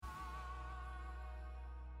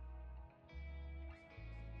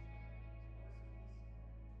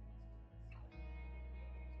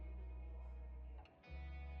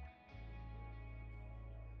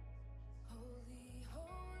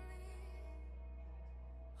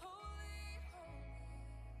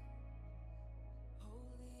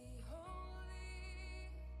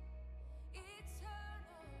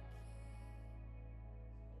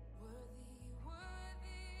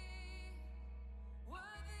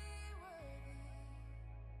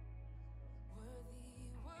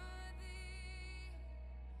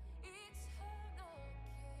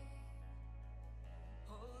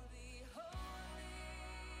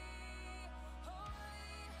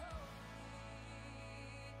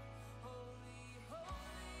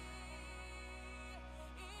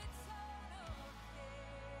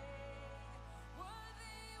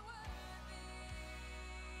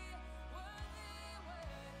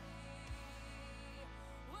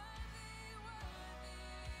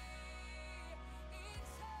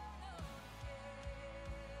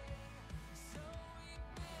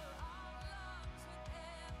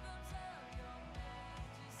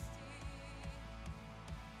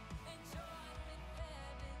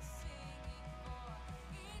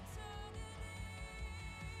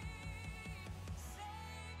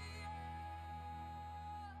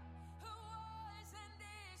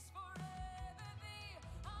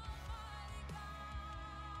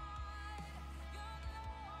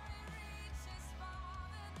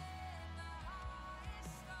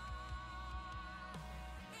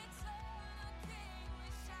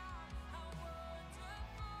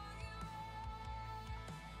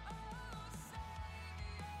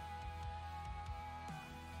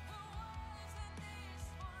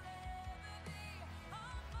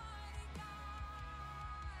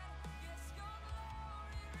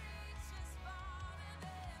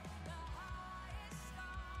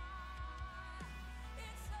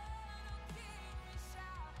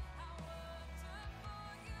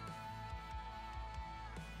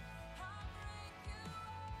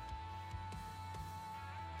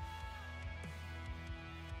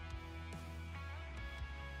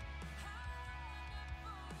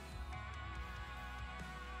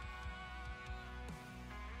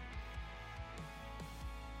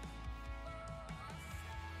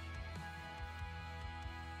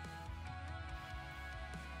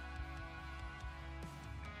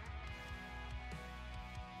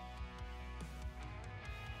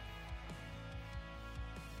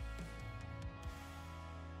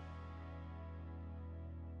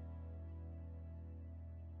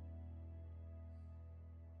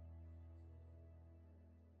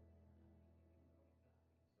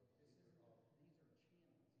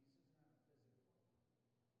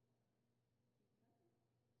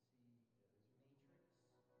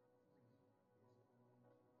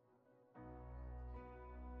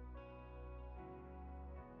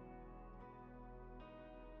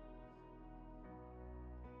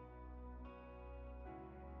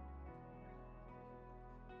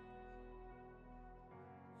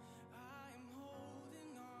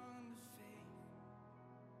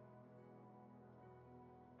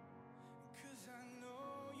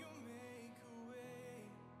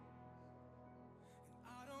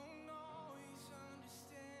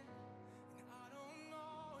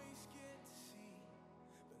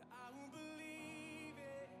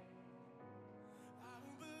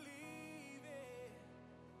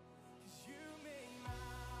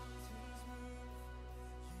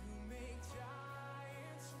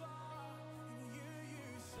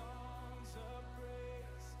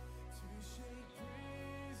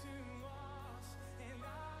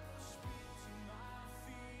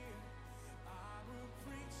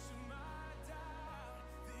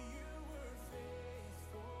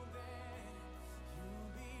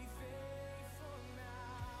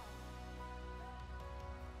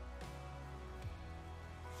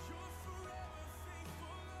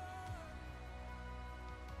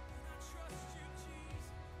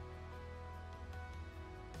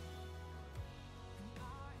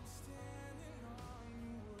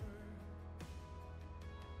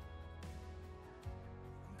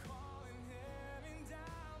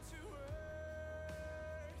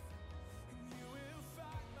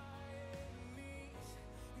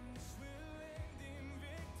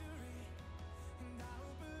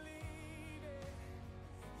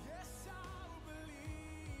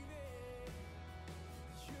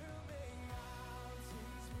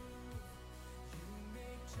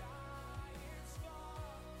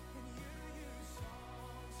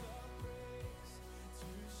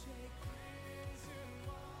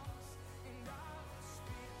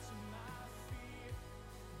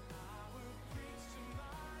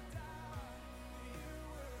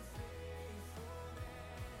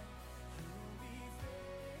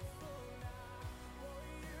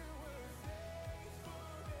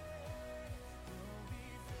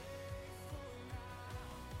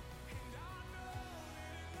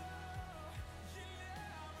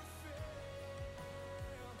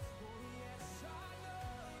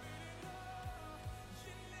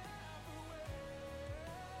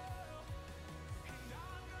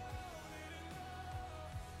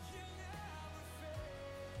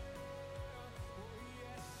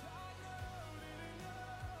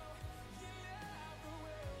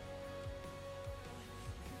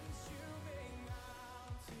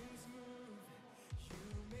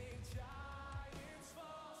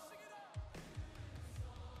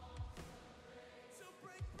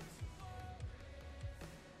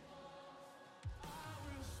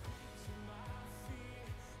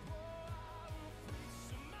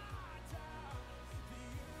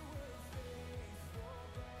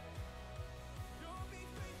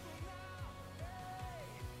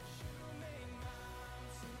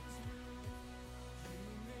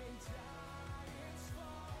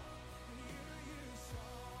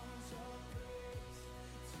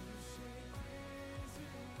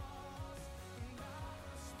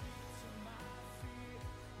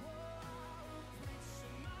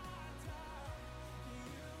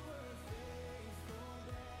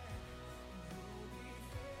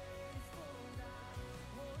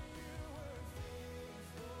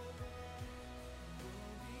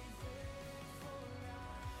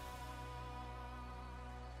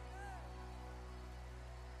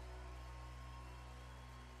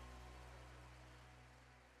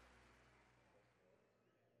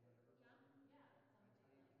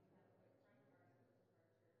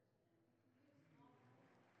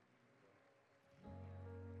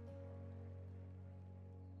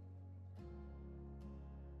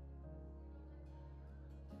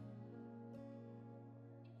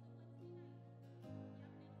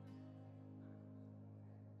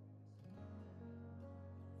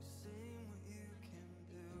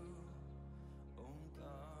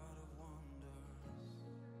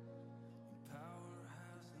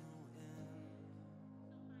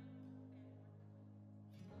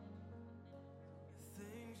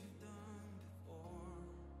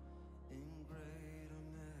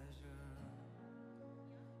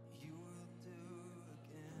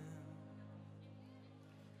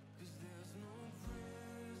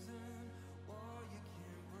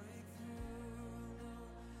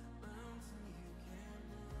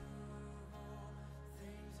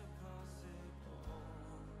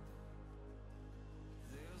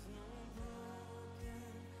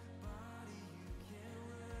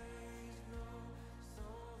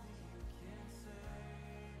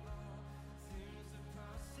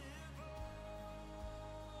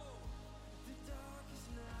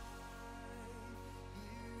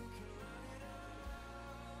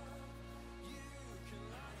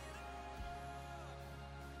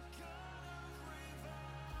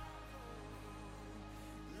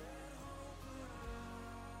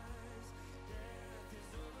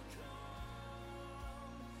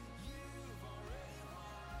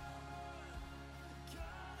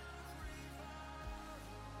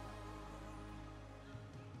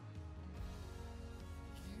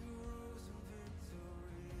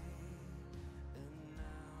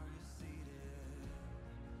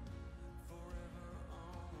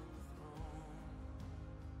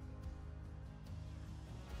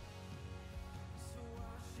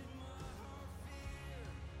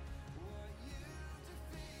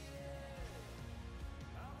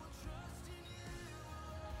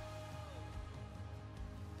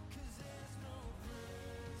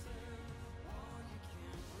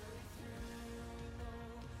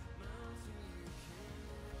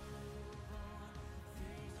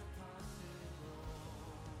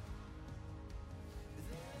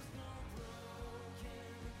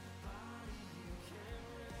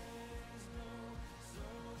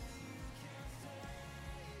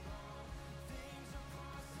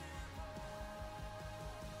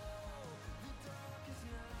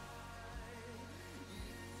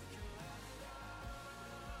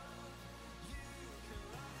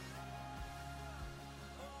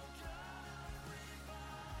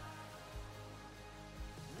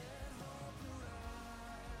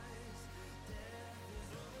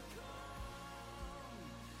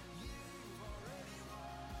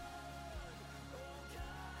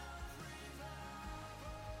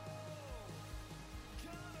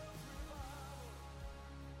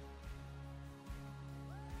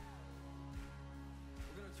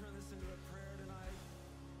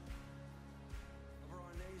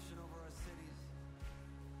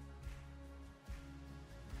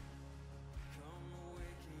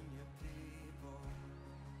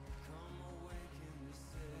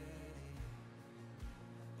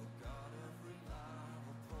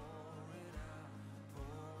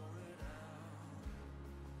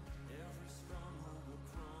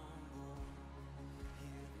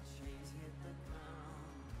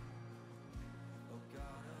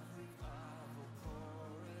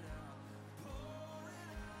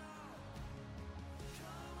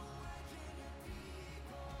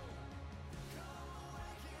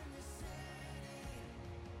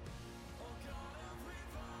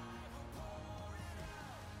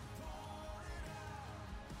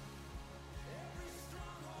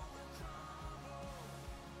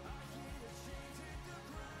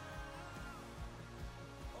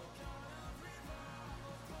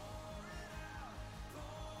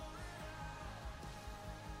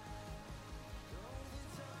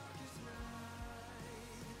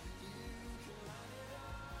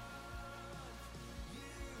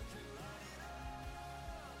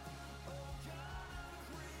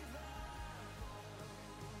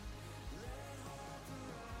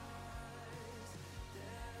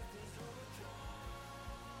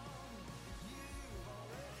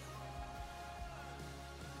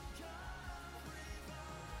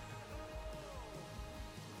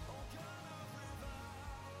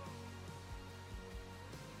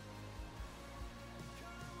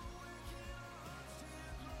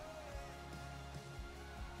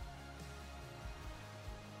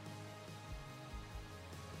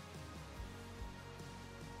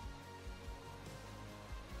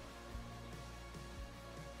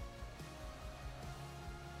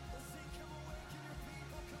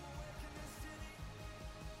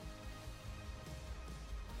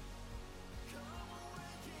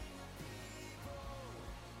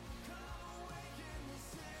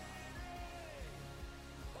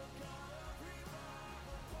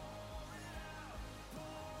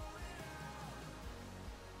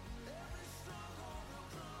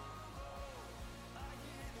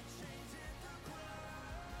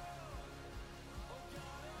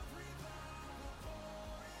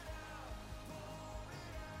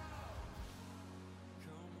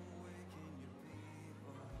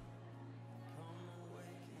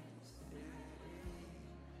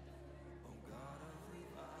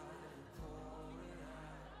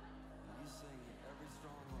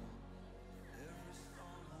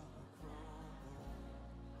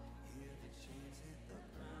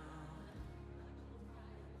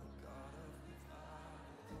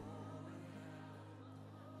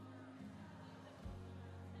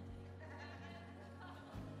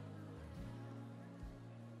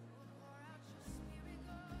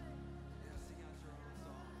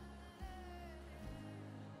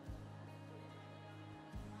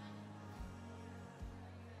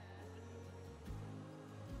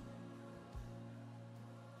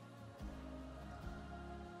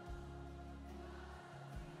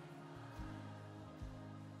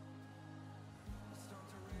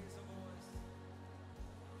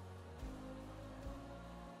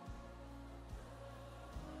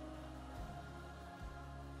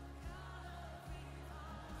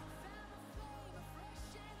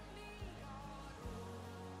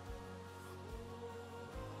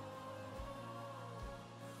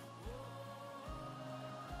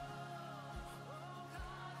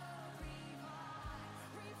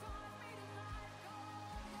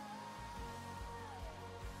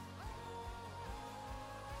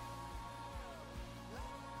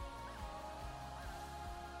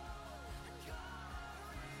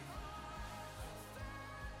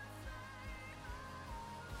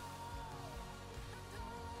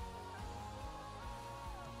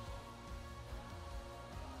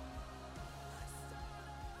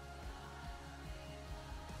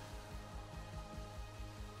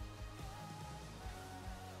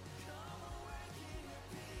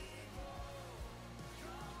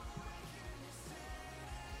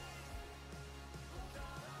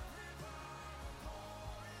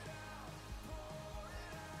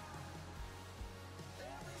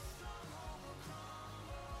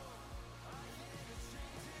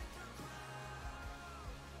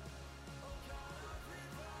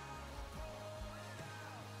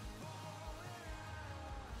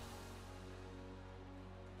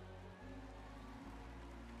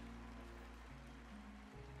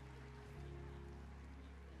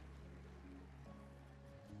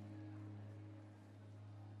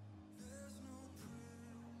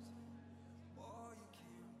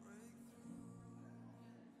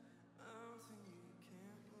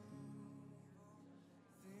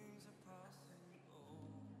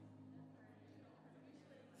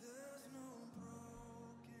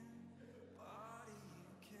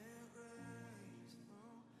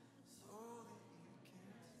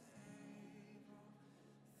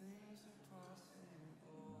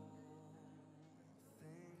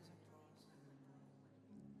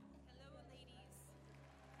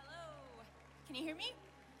Can you hear me?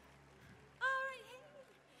 All right, hey.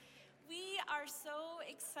 We are so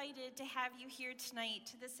excited to have you here tonight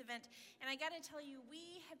to this event. And I got to tell you,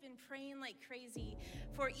 we have been praying like crazy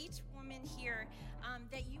for each woman here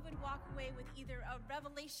that you would walk away with either a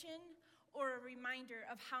revelation or a reminder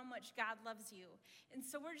of how much God loves you. And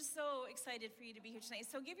so we're just so excited for you to be here tonight.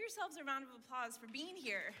 So give yourselves a round of applause for being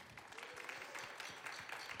here.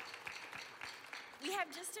 We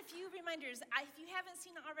have just a few reminders. If you haven't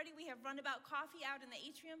seen it already, we have Runabout Coffee out in the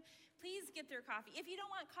atrium. Please get their coffee. If you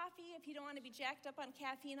don't want coffee, if you don't want to be jacked up on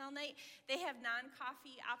caffeine all night, they have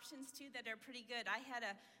non-coffee options too that are pretty good. I had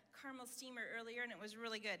a caramel steamer earlier and it was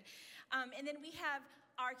really good. And then we have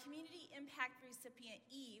our community impact recipient,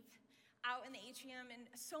 Eve, out in the atrium, and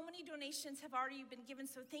so many donations have already been given,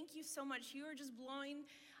 so thank you so much. You are just blowing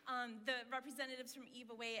the representatives from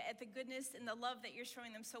Eve away at the goodness and the love that you're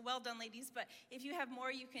showing them. So well done, ladies, but if you have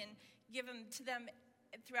more, you can give them to them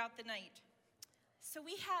throughout the night. So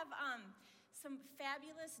we have some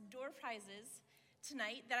fabulous door prizes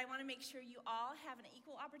tonight that I want to make sure you all have an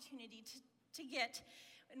equal opportunity to get.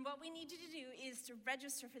 And what we need you to do is to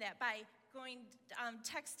register for that by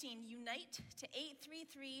texting UNITE to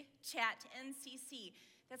 833-CHAT-NCC.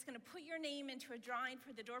 That's going to put your name into a drawing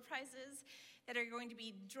for the door prizes that are going to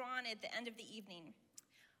be drawn at the end of the evening.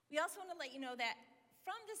 We also want to let you know that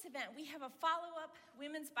from this event, we have a follow-up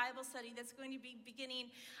women's Bible study that's going to be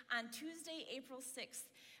beginning on Tuesday, April 6th.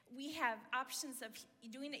 We have options of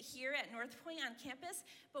doing it here at North Point on campus,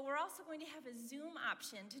 but we're also going to have a Zoom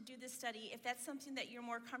option to do this study if that's something that you're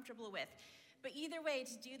more comfortable with. But either way,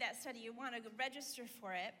 to do that study, you want to register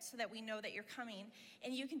for it so that we know that you're coming.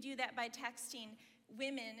 And you can do that by texting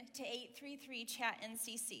WOMEN to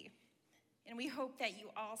 833-CHAT-NCC. And we hope that you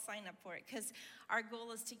all sign up for it because our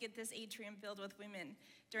goal is to get this atrium filled with women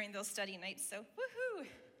during those study nights. So, woohoo!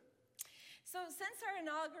 So since our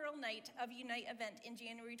inaugural night of Unite event in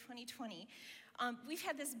January 2020, we've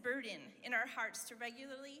had this burden in our hearts to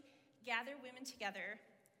regularly gather women together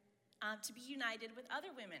to be united with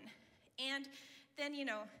other women. And then,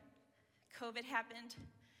 COVID happened,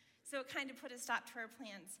 so it kind of put a stop to our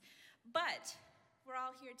plans. But we're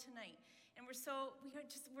all here tonight, and we're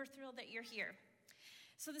thrilled that you're here.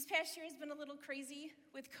 So this past year has been a little crazy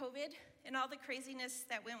with COVID and all the craziness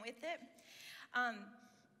that went with it.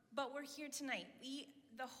 But we're here tonight.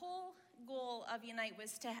 The whole goal of Unite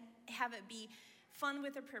was to have it be fun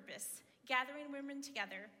with a purpose, gathering women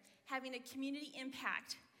together, having a community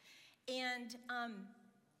impact, and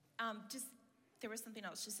there was something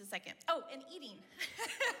else, just a second. Oh, and eating.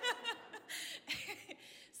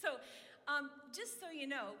 So, just so you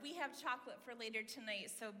know, we have chocolate for later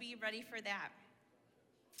tonight, so be ready for that.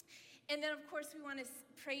 And then, of course, we want to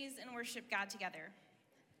praise and worship God together.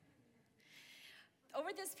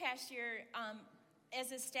 Over this past year,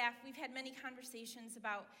 as a staff, we've had many conversations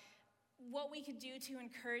about what we could do to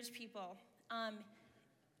encourage people,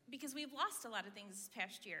 because we've lost a lot of things this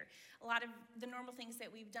past year, a lot of the normal things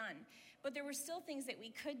that we've done. But there were still things that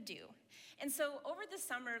we could do. And so over the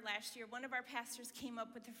summer last year, one of our pastors came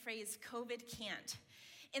up with the phrase, COVID can't.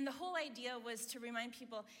 And the whole idea was to remind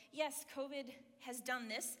people, yes, COVID has done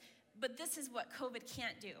this, but this is what COVID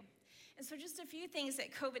can't do. And so just a few things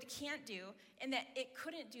that COVID can't do and that it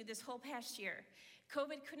couldn't do this whole past year.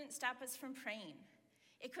 COVID couldn't stop us from praying.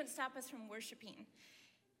 It couldn't stop us from worshiping.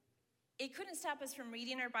 It couldn't stop us from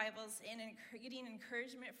reading our Bibles and getting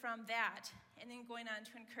encouragement from that and then going on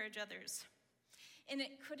to encourage others. And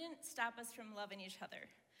it couldn't stop us from loving each other.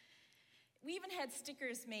 We even had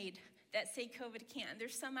stickers made that say COVID can't.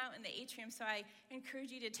 There's some out in the atrium, so I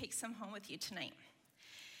encourage you to take some home with you tonight.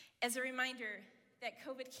 As a reminder that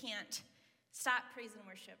COVID can't stop praise and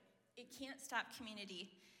worship. It can't stop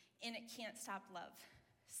community, and it can't stop love.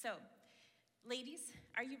 So, ladies,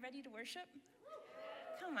 are you ready to worship?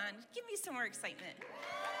 Come on, give me some more excitement.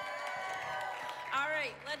 All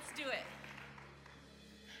right, let's do it.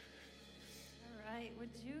 All right,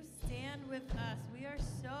 would you stand with us? We are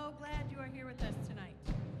so glad you are here with us tonight.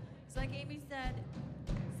 It's like Amy said,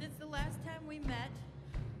 since the last time we met,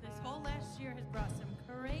 this whole last year has brought some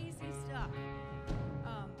crazy stuff.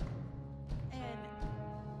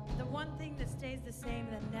 And the one thing that stays the same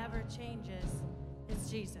that never changes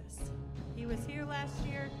is Jesus. He was here last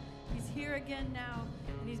year. He's here again now,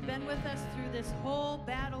 and he's been with us through this whole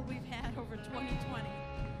battle we've had over 2020.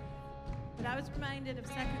 But I was reminded of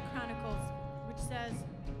 2 Chronicles, which says,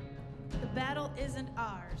 the battle isn't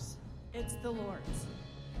ours, it's the Lord's.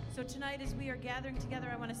 So tonight as we are gathering together,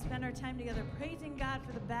 I want to spend our time together praising God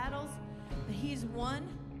for the battles that he's won,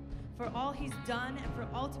 for all he's done, and for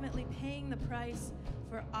ultimately paying the price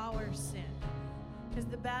for our sin. Because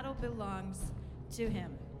the battle belongs to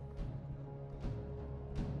him.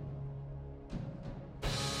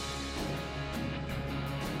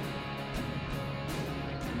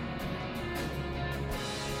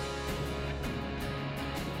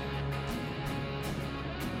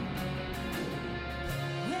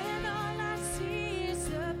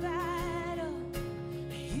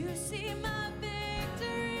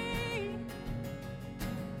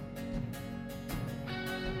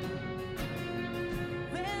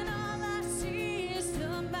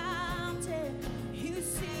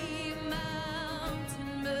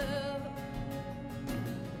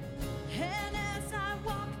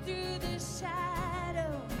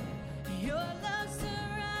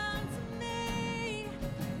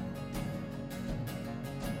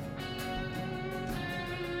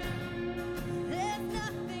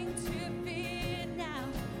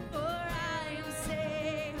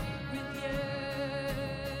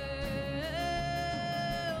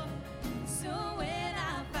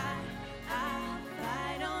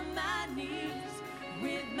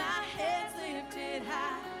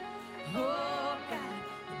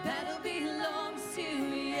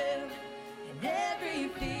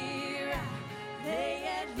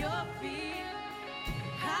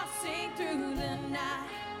 sing through the night.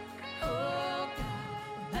 Oh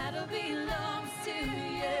God, battle belongs to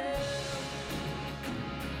you.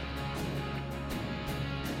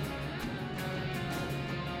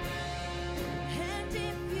 And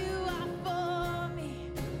if you are for me,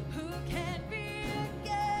 who can be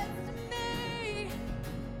against me?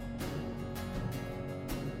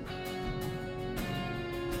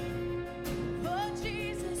 For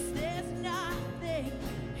Jesus, there's nothing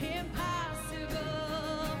impossible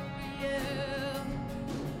for you.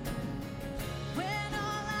 When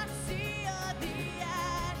all I see are the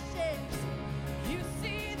ashes, you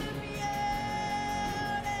see the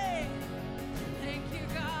beauty. Thank you,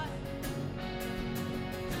 God.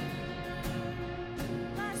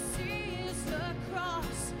 I see is the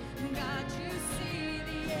cross. God, you see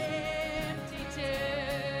the empty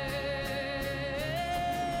tomb.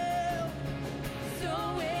 So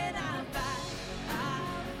when I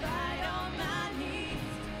fight on my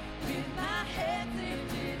knees with my head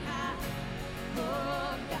lifted high.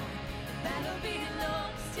 Oh God, battle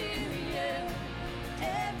belongs to you.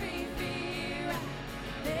 Every fear I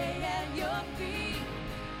lay at your feet.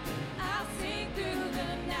 I'll sing through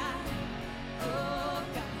the night. Oh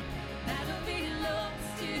God, battle belongs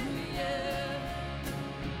to you.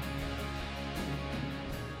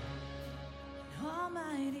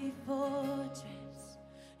 Almighty fortress,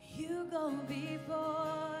 you go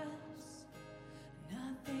before us.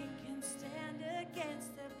 Nothing can stand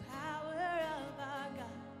against the power of our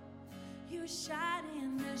God. You shine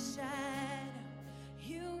in the shadow,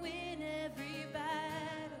 you win every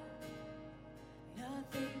battle.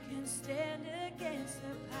 Nothing can stand against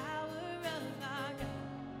the power of our God.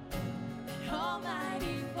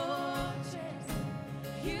 Almighty fortress,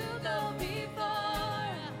 you go before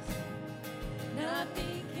us.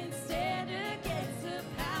 Nothing can stand against the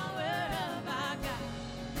power of our God.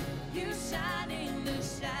 You shine in the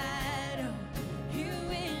shadow, you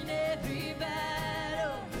win every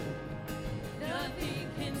battle. Nothing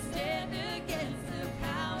can stand against the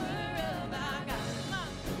power of our God. Come on.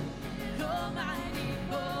 Almighty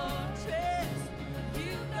fortress,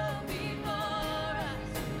 you go before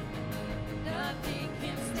us. Nothing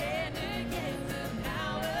can stand against the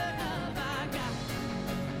power of our God.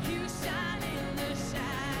 You shine in the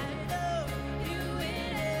shadow, you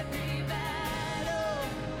win every battle.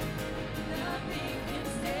 Nothing can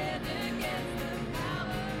stand against the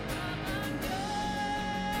power of our God.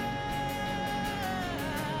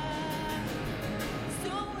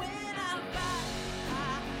 So when I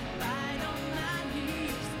fight on my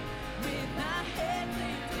knees with my head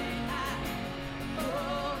lifted high.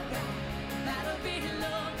 Oh God, battle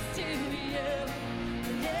belongs to you.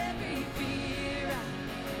 Every fear I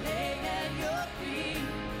lay at your feet.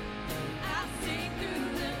 I'll sing through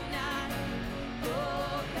the night.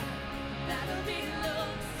 Oh God, battle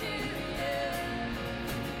belongs to you.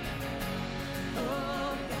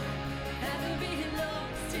 Oh God, battle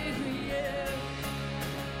belongs to you.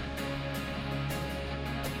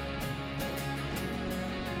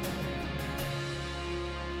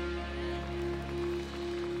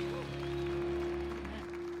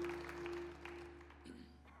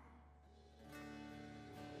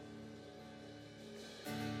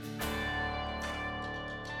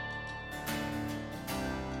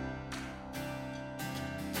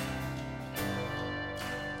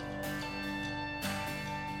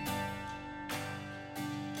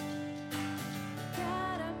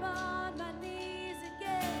 God, I'm on my knees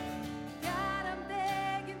again. God, I'm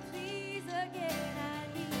begging, please again. I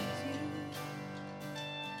need you.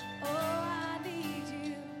 Oh, I need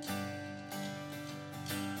you.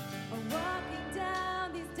 Walking down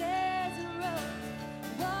these desert roads,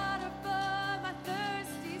 water for my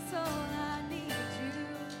thirsty soul. I need you.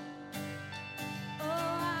 Oh,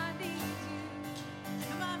 I need you.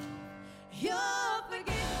 Come on. Your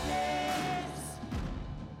forgiveness.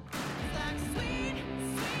 It's like sweet,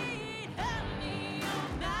 sweet honey on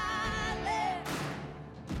my lips.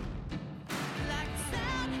 Like the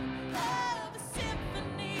sound of a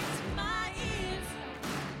symphony to my ears.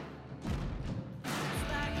 It's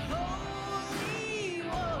like holy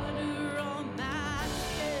water on my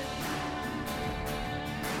skin.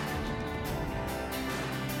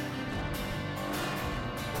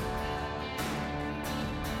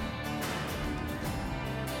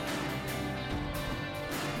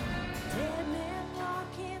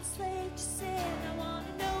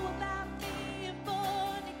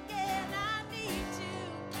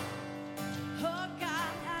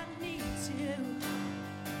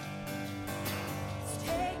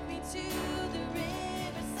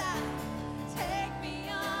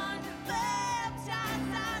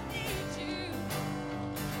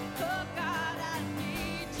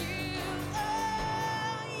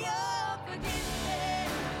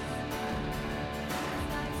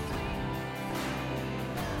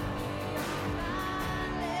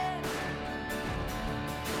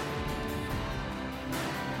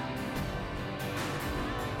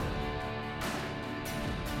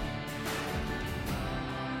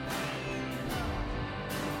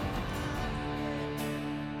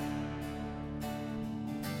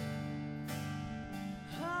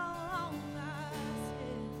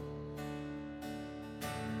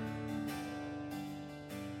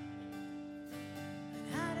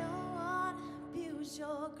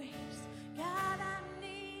 grace. God, I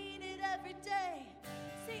need it every day.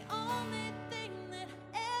 It's the only thing that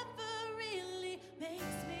ever really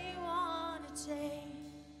makes me want to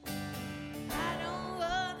change. I don't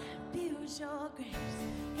want to abuse your grace.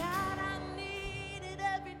 God, I need it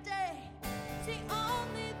every day. It's the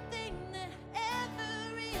only thing that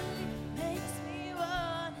ever really makes me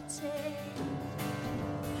want to change.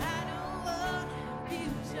 I don't want to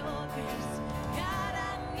abuse your grace. God,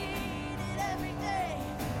 I need it every day.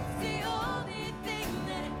 It's the only thing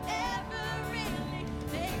that ever really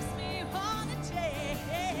makes me want to change.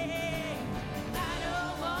 I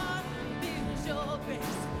don't want to abuse your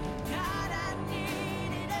grace. God, I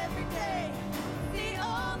need it every day. It's the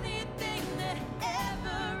only thing that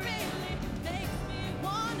ever really makes me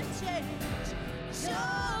want to change.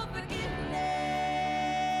 Your forgiveness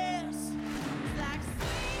is like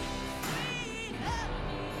sweet, sweet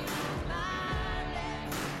honey on my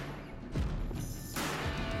lips.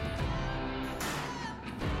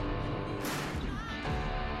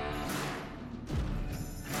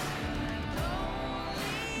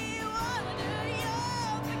 Only wonder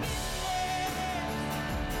your forgiveness is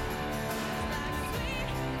like sweet,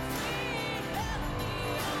 sweet honey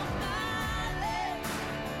on my lips.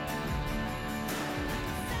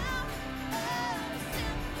 Sound of a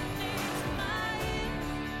symphony to my ears,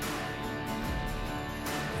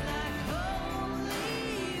 like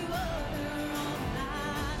holy water on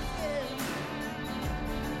my lips,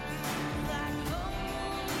 like holy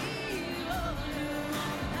water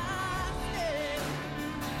on my lips,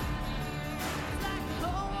 like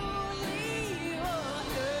holy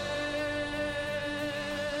water.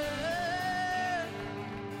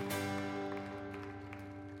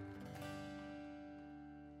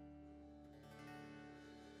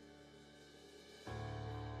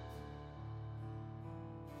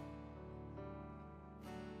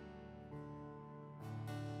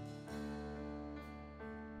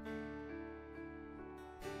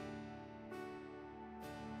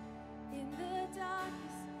 In the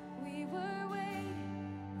darkness, we were waiting,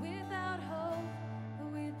 without hope,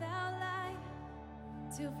 without light,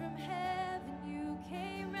 till from heaven you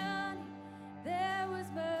came running. There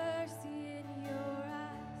was mercy in your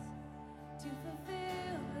eyes to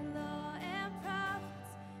fulfill the law and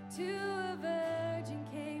prophets. To a virgin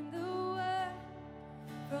came the word,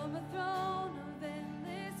 from a throne of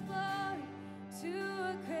endless glory to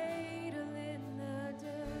a cradle in the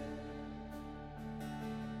dirt.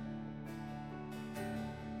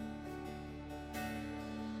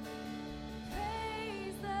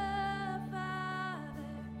 Praise the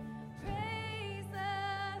Father, praise the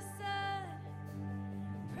Son,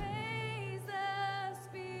 praise the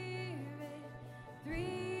Spirit,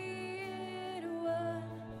 three in one.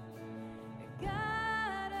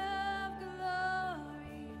 God of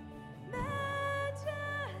glory, majesty,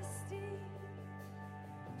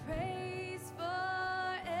 praise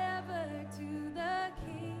forever to the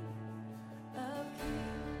King of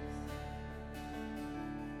Kings.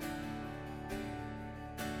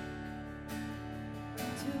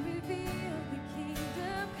 To reveal the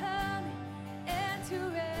kingdom coming and to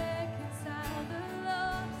reconcile the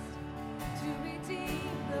lost, to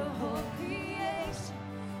redeem the whole creation.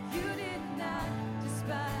 You did not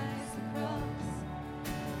despise the cross,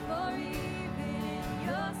 for even in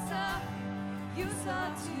your suffering you saw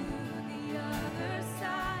to the other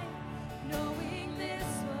side, knowing this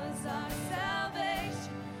was our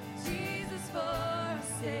salvation. Jesus, for our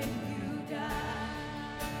sake you died.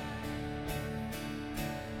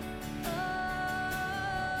 Oh,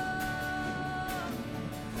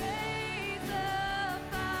 praise the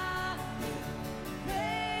Father,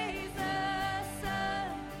 praise the Son,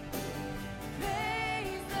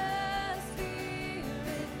 praise the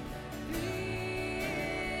Spirit, three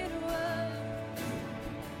in one.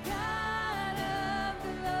 God of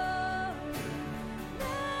glory,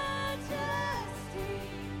 majesty,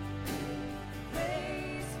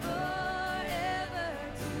 praise forever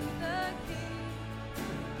to the King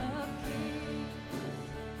of Kings.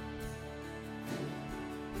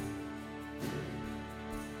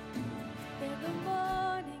 In the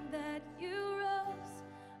morning that you rose,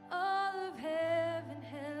 all of heaven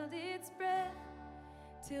held its breath,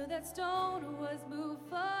 till that stone was moved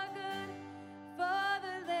for good, for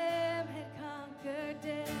the Lamb had conquered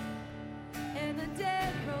death. And the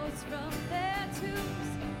dead rose from their tombs,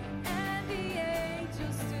 and the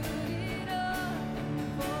angels stood in awe,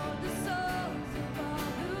 for the souls of all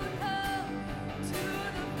who know to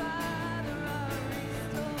the Father are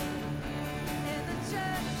restored. And the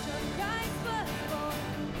church of Christ was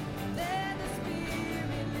born, then the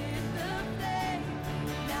Spirit lit the flame.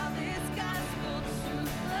 Now this gospel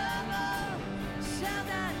truth of all shall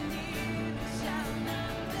not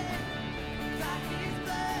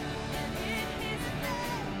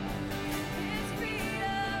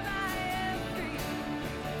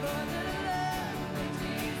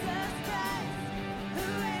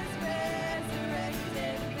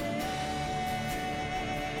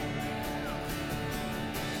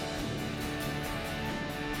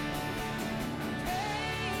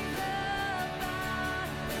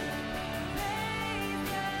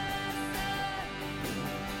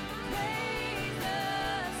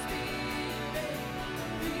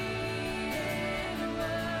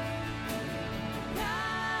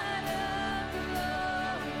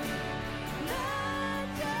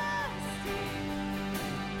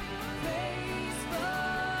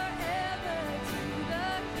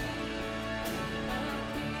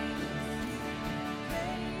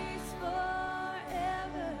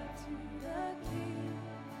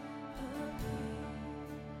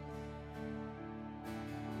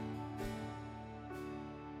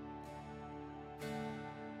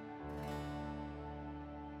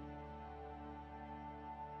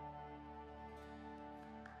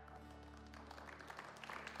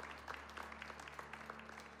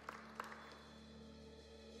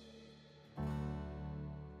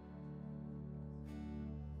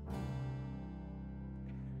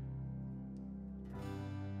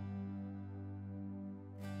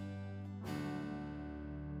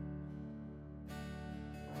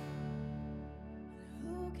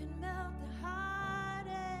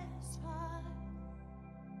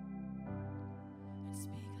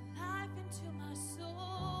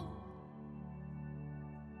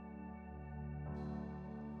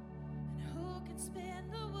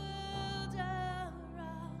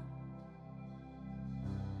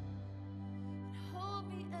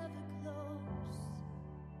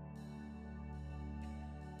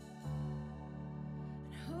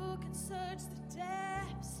search the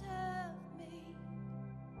depths of me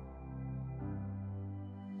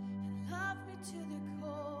and love me to the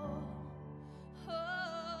core. Oh,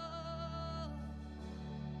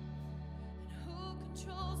 and who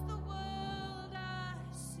controls the world I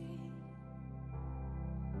see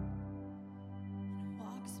and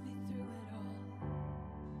walks me through it all.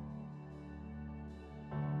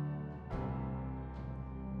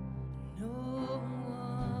 No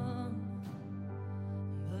one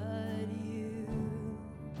but you.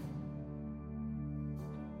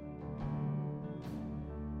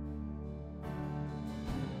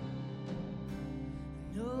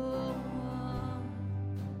 No one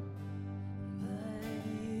but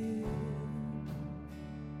you.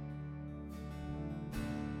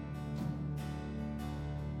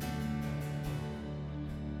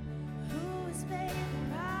 Who has made the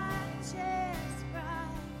righteous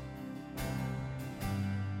right?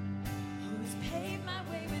 Who has paved my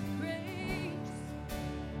way with grace?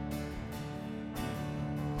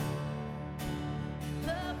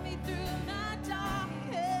 Love me through my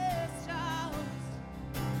darkest hours,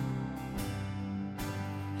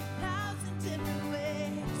 1,000 different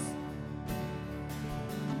ways.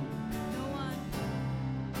 No one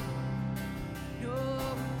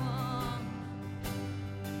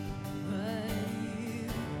but you.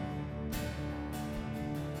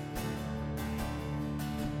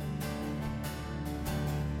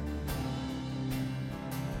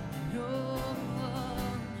 No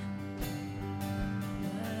one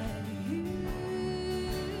but you.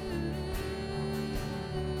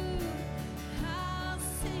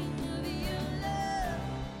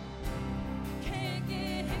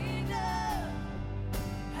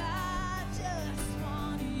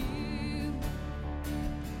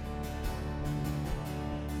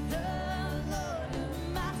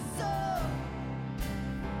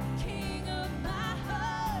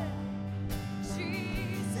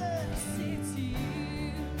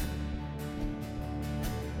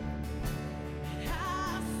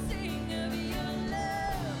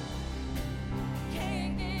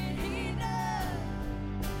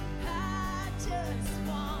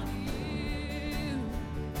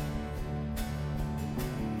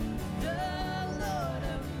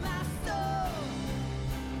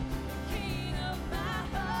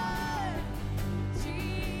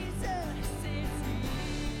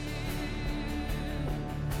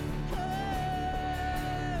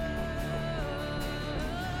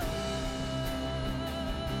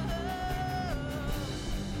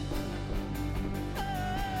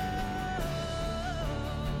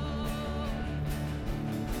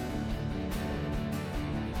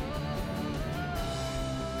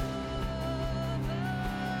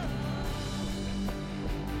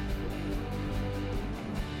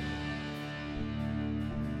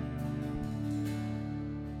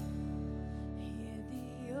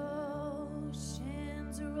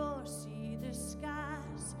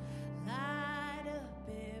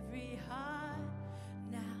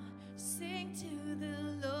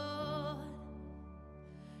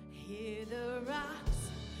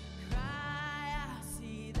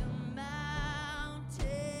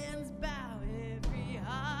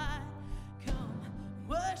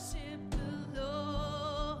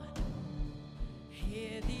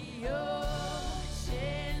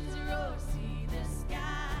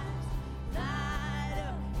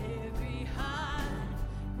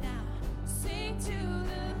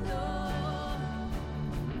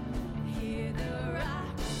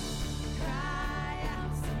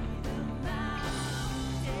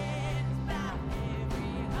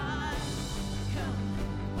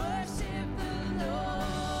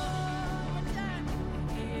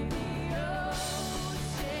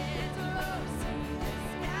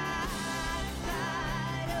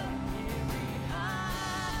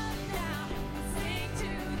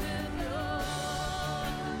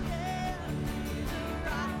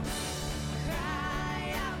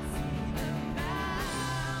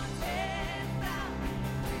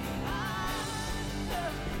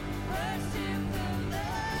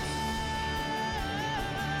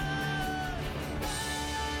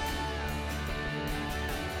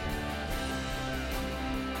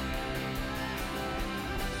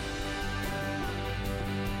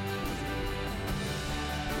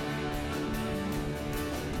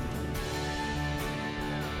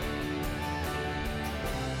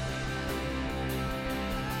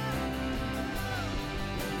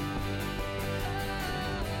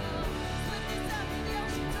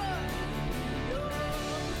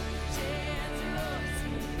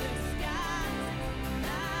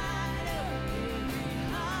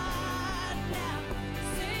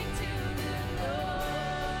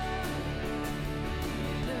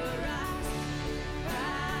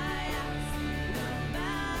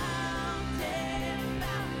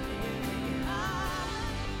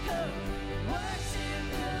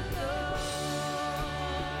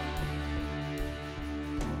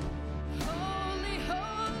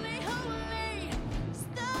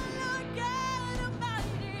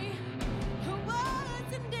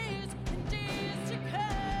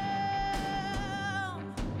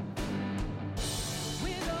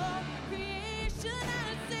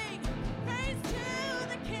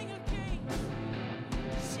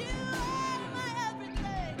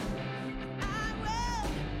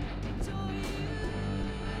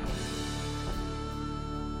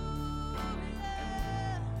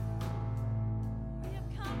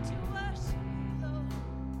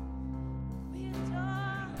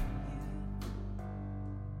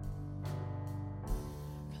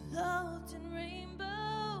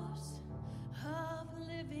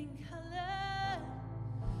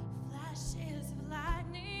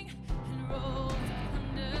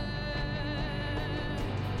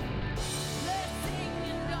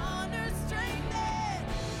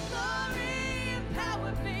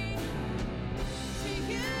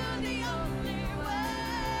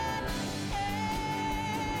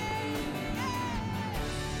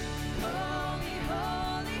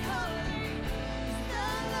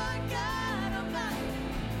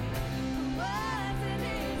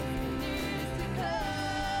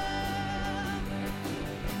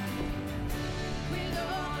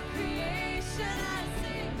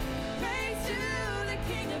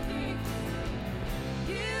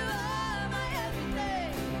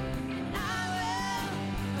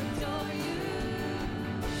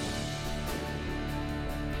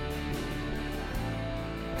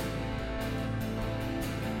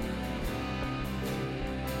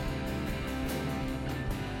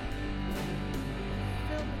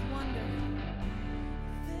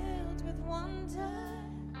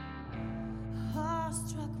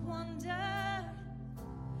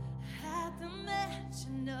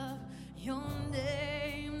 mention of your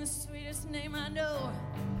name, the sweetest name I know.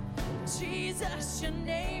 Jesus, your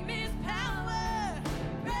name is power,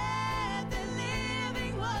 breath and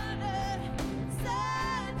living water,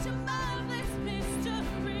 such a marvelous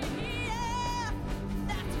mystery, yeah.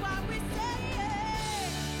 That's why we say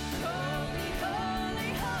it. Holy,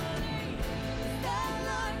 holy, holy, the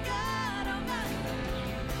Lord God Almighty,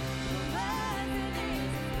 who was and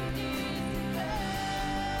is to come.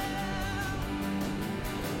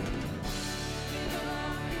 In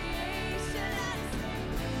all creation I sing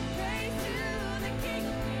praise to the King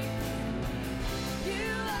of Kings. You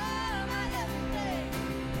are my everything,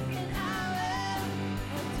 and I will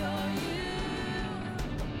adore you.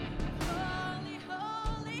 Holy,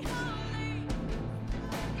 holy, holy.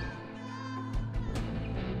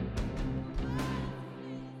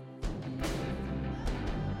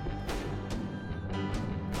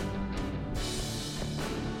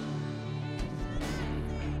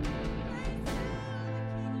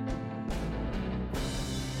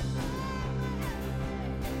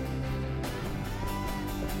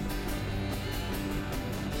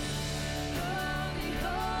 Holy,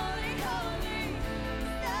 holy, holy,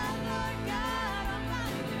 the Lord God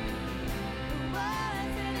Almighty, who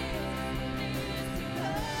was and is to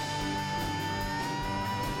come.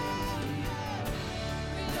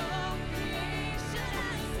 In all creation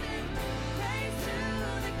I sing praise to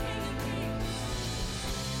the King of Kings.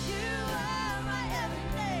 You are my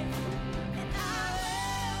everything, and I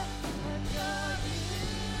will adore you.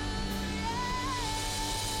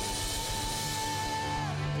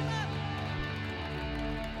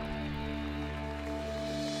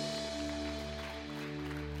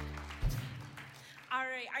 All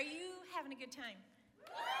right, are you having a good time?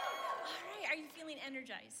 All right, are you feeling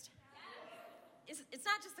energized? It's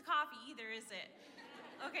not just the coffee either, is it?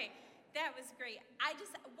 Okay, that was great.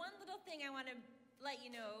 One little thing I want to let you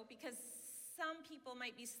know, because some people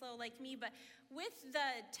might be slow like me, but with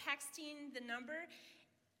the texting the number,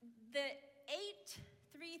 the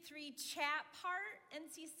 833 chat part,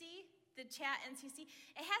 NCC, the chat NCC,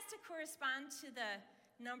 it has to correspond to the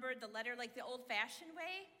number, the letter, like the old-fashioned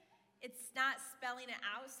way. It's not spelling it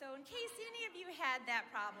out, so in case any of you had that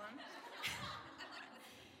problem,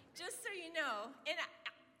 just so you know, and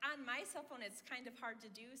on my cell phone it's kind of hard to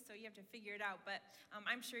do, so you have to figure it out, but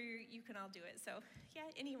I'm sure you can all do it, so yeah,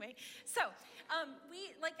 anyway. So,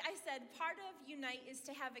 like I said, part of Unite is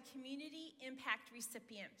to have a community impact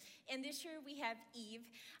recipient, and this year we have Eve,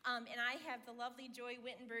 and I have the lovely Joy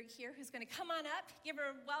Wittenberg here, who's gonna come on up, give her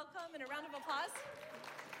a welcome and a round of applause.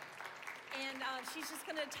 And she's just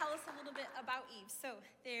going to tell us a little bit about Eve. So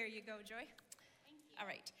there you go, Joy. Thank you. All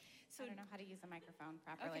right. So I don't know how to use a microphone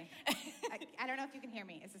properly. Okay. I don't know if you can hear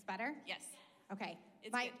me. Is this better? Yes. Okay.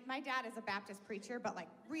 It's My good. dad is a Baptist preacher, but like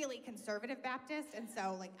really conservative Baptist, and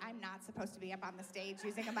so like I'm not supposed to be up on the stage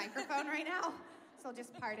using a microphone right now. So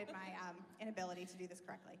just pardon my inability to do this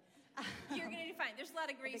correctly. You're going to do fine. There's a lot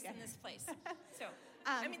of grace in this place. So,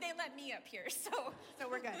 I mean, they let me up here, so. So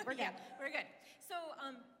we're good. We're good. Yeah, we're good. So,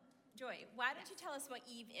 Joy, why don't you tell us what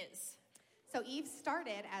Eve is? So Eve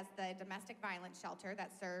started as the domestic violence shelter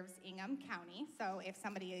that serves Ingham County. So if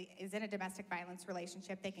somebody is in a domestic violence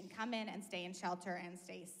relationship, they can come in and stay in shelter and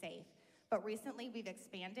stay safe. But recently we've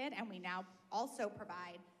expanded, and we now also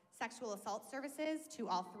provide sexual assault services to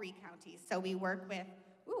all 3 counties. So we work with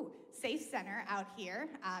Safe Center out here.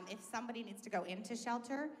 If somebody needs to go into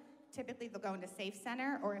shelter, typically they'll go into Safe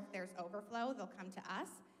Center, or if there's overflow, they'll come to us.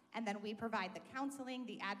 And then we provide the counseling,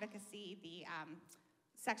 the advocacy, the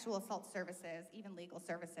sexual assault services, even legal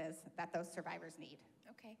services that those survivors need.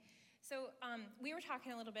 Okay. So we were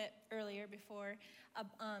talking a little bit earlier before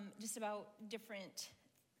just about different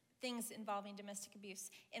things involving domestic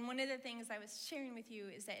abuse. And one of the things I was sharing with you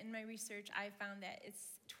is that in my research, I found that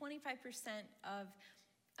it's 25% of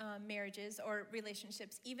marriages or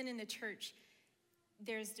relationships, even in the church,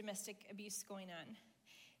 there's domestic abuse going on.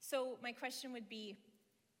 So my question would be,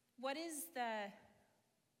 what is the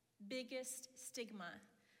biggest stigma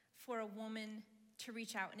for a woman to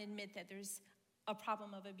reach out and admit that there's a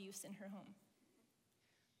problem of abuse in her home?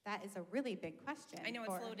 That is a really big question. I know,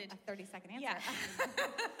 it's for loaded. A 30-second answer. Yeah.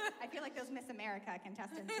 I feel like those Miss America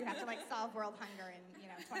contestants who have to like solve world hunger in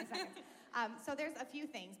 20 seconds. So there's a few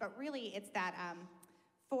things, but really it's that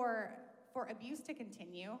for abuse to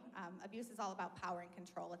continue, abuse is all about power and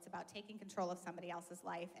control. It's about taking control of somebody else's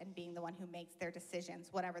life and being the one who makes their decisions,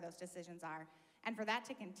 whatever those decisions are. And for that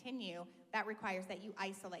to continue, that requires that you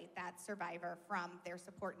isolate that survivor from their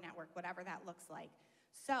support network, whatever that looks like.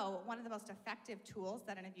 So one of the most effective tools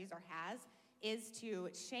that an abuser has is to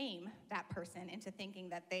shame that person into thinking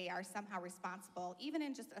that they are somehow responsible, even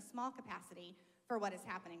in just a small capacity, for what is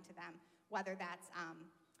happening to them. Whether that's,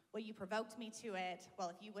 well, you provoked me to it. Well,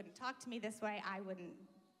 if you wouldn't talk to me this way, I wouldn't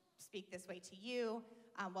speak this way to you.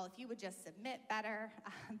 Well, if you would just submit better,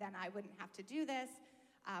 then I wouldn't have to do this.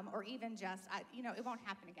 Or even just, it won't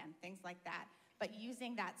happen again, things like that. But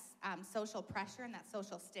using that social pressure and that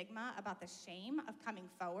social stigma about the shame of coming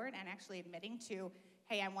forward and actually admitting to,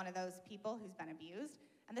 hey, I'm one of those people who's been abused.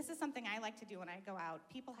 And this is something I like to do when I go out.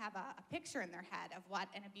 People have a picture in their head of what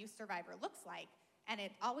an abuse survivor looks like, and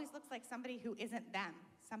it always looks like somebody who isn't them,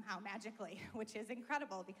 somehow magically, which is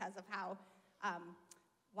incredible because of how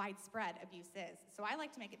widespread abuse is. So I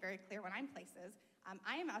like to make it very clear when I'm places.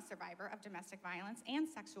 I am a survivor of domestic violence and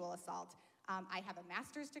sexual assault. I have a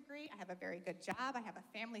master's degree, I have a very good job, I have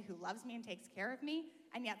a family who loves me and takes care of me,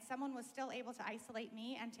 and yet someone was still able to isolate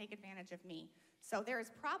me and take advantage of me. So there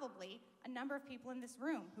is probably a number of people in this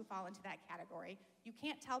room who fall into that category. You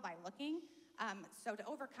can't tell by looking. So to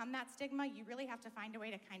overcome that stigma, you really have to find a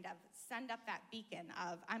way to kind of send up that beacon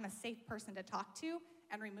of, I'm a safe person to talk to,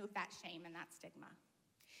 and remove that shame and that stigma.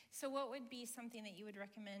 So what would be something that you would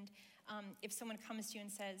recommend if someone comes to you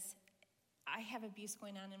and says, I have abuse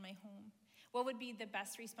going on in my home? What would be the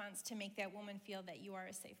best response to make that woman feel that you are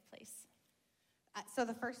a safe place? So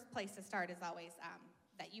the first place to start is always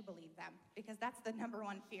that you believe them, because that's the number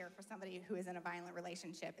one fear for somebody who is in a violent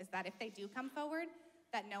relationship, is that if they do come forward,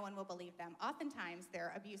 that no one will believe them. Oftentimes,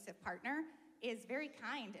 their abusive partner is very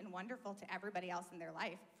kind and wonderful to everybody else in their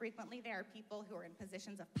life. Frequently, there are people who are in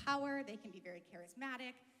positions of power. They can be very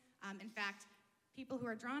charismatic. In fact, people who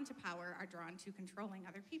are drawn to power are drawn to controlling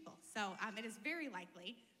other people. So it is very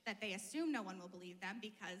likely that they assume no one will believe them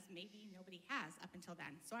because maybe nobody has up until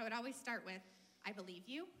then. So I would always start with, I believe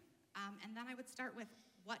you, and then I would start with,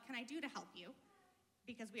 what can I do to help you?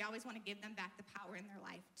 Because we always want to give them back the power in their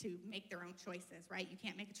life to make their own choices, right? You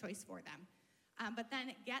can't make a choice for them. But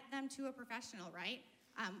then get them to a professional, right?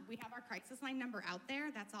 We have our crisis line number out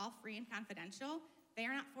there. That's all free and confidential. They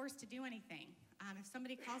are not forced to do anything. If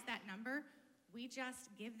somebody calls that number, we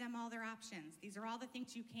just give them all their options. These are all the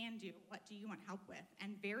things you can do. What do you want help with?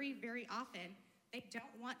 And very, very often, they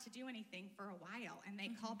don't want to do anything for a while, and they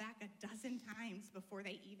call back a dozen times before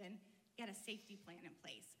they even get a safety plan in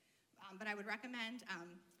place. But I would recommend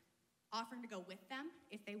offering to go with them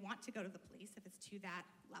if they want to go to the police, if it's to that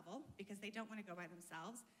level, because they don't want to go by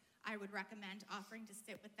themselves. I would recommend offering to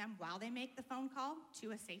sit with them while they make the phone call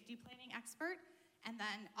to a safety planning expert, and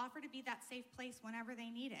then offer to be that safe place whenever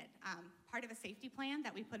they need it. Part of a safety plan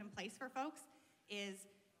that we put in place for folks is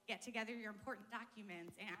get together your important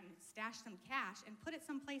documents and stash some cash and put it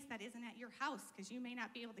someplace that isn't at your house, because you may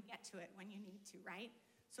not be able to get to it when you need to, right?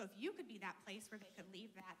 So if you could be that place where they could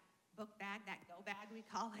leave that book bag, that go bag we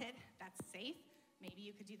call it, that's safe, maybe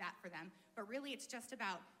you could do that for them. But really it's just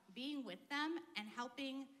about being with them and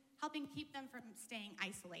helping keep them from staying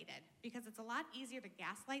isolated, because it's a lot easier to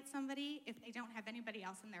gaslight somebody if they don't have anybody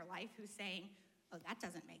else in their life who's saying, oh, that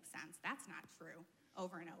doesn't make sense, that's not true,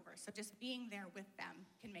 over and over. So just being there with them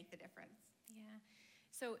can make the difference. Yeah.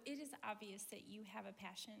 So it is obvious that you have a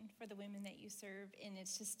passion for the women that you serve, and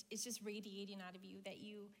it's just radiating out of you that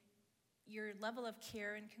your level of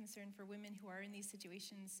care and concern for women who are in these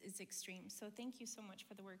situations is extreme. So thank you so much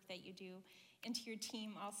for the work that you do, and to your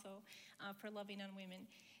team also for loving on women.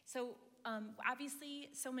 So obviously,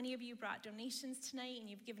 so many of you brought donations tonight, and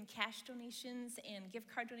you've given cash donations and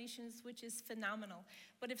gift card donations, which is phenomenal.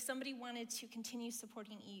 But if somebody wanted to continue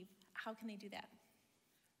supporting Eve, how can they do that?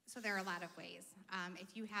 So there are a lot of ways.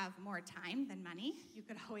 If you have more time than money, you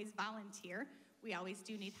could always volunteer. We always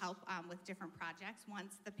do need help with different projects.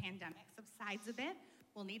 Once the pandemic subsides a bit,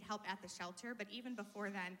 we'll need help at the shelter. But even before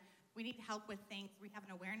then, we need help with things. We have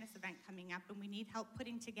an awareness event coming up, and we need help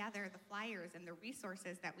putting together the flyers and the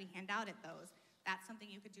resources that we hand out at those. That's something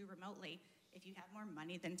you could do remotely. If you have more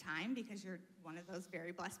money than time, because you're one of those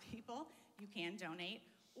very blessed people, you can donate.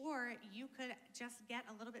 Or you could just get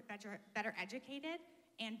a little bit better educated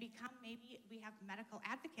and become, maybe we have medical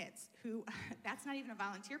advocates who, that's not even a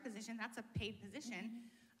volunteer position, that's a paid position.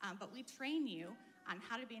 But we train you on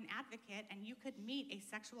how to be an advocate, and you could meet a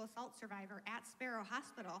sexual assault survivor at Sparrow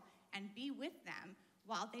Hospital and be with them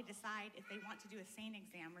while they decide if they want to do a SANE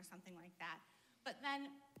exam or something like that. But then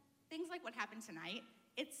things like what happened tonight,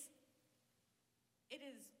 it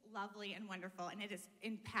is lovely and wonderful, and it is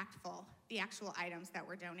impactful, the actual items that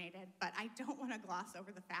were donated. But I don't want to gloss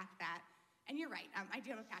over the fact that, and you're right, I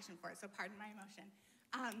do have a passion for it, so pardon my emotion.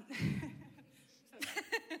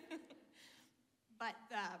 But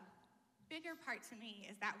the bigger part to me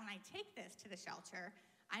is that when I take this to the shelter,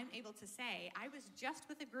 I'm able to say, I was just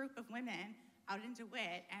with a group of women out in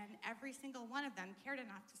DeWitt, and every single one of them cared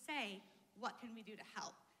enough to say, what can we do to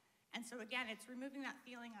help? And so again, it's removing that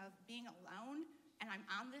feeling of being alone, and I'm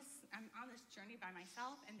on this journey by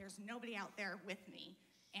myself, and there's nobody out there with me,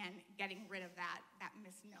 and getting rid of that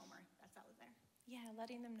misnomer that's out there. Yeah,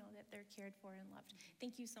 letting them know that they're cared for and loved.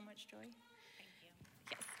 Thank you so much, Joy. Thank you.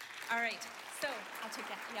 Yes. All right. So I'll take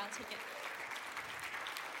that. Yeah, I'll take it.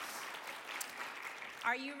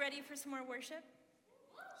 Are you ready for some more worship?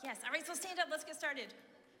 Yes. All right, so stand up. Let's get started.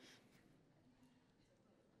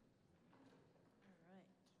 All right.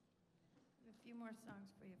 I have a few more songs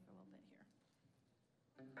for you for a little bit here.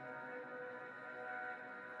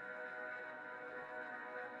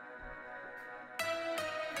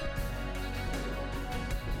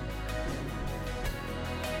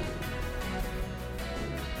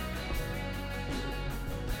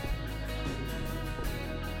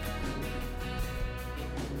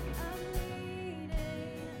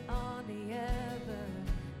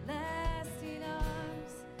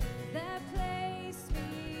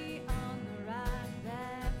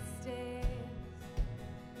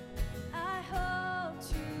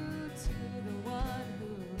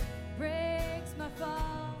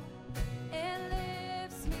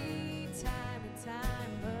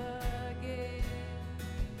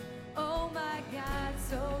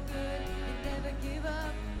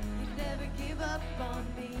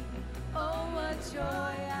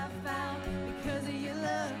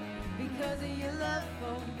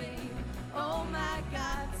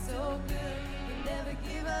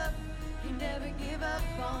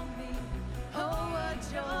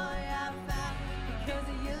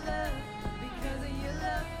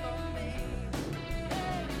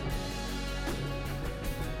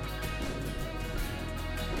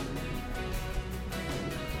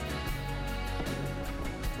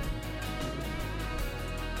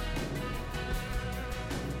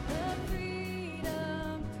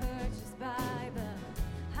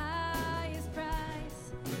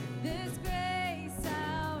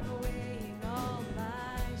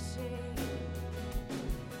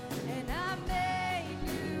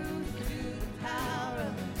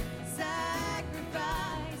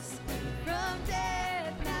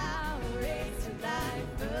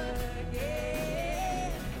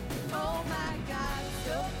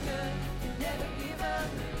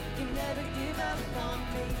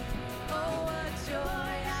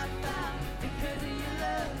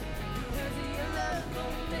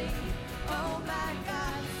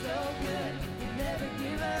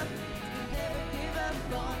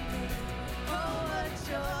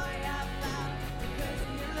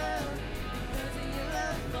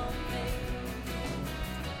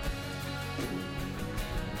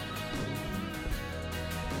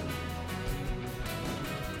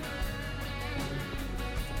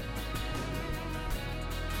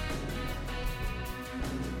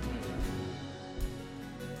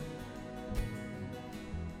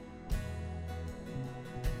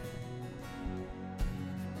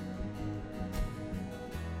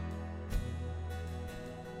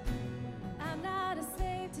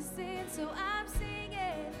 So I'm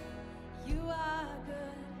singing, you are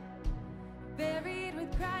good. Buried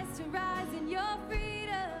with Christ to rise in your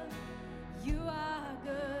freedom. You are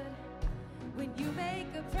good. When you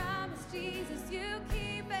make a promise, Jesus, you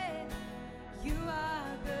keep it. You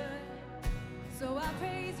are good. So I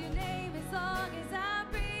praise your name as long as I'm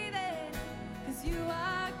breathing, 'cause you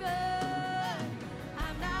are good.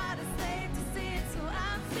 I'm not a slave to sin, so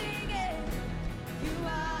I'm singing, you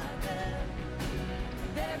are good.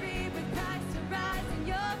 Buried with Christ to rise in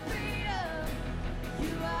your freedom.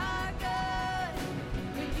 You are good.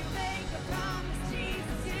 When you make a promise,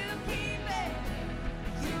 Jesus, you keep it.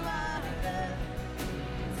 You are good.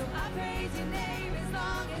 So I praise your name as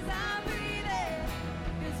long as I'm breathing,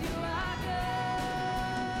 'cause you are good.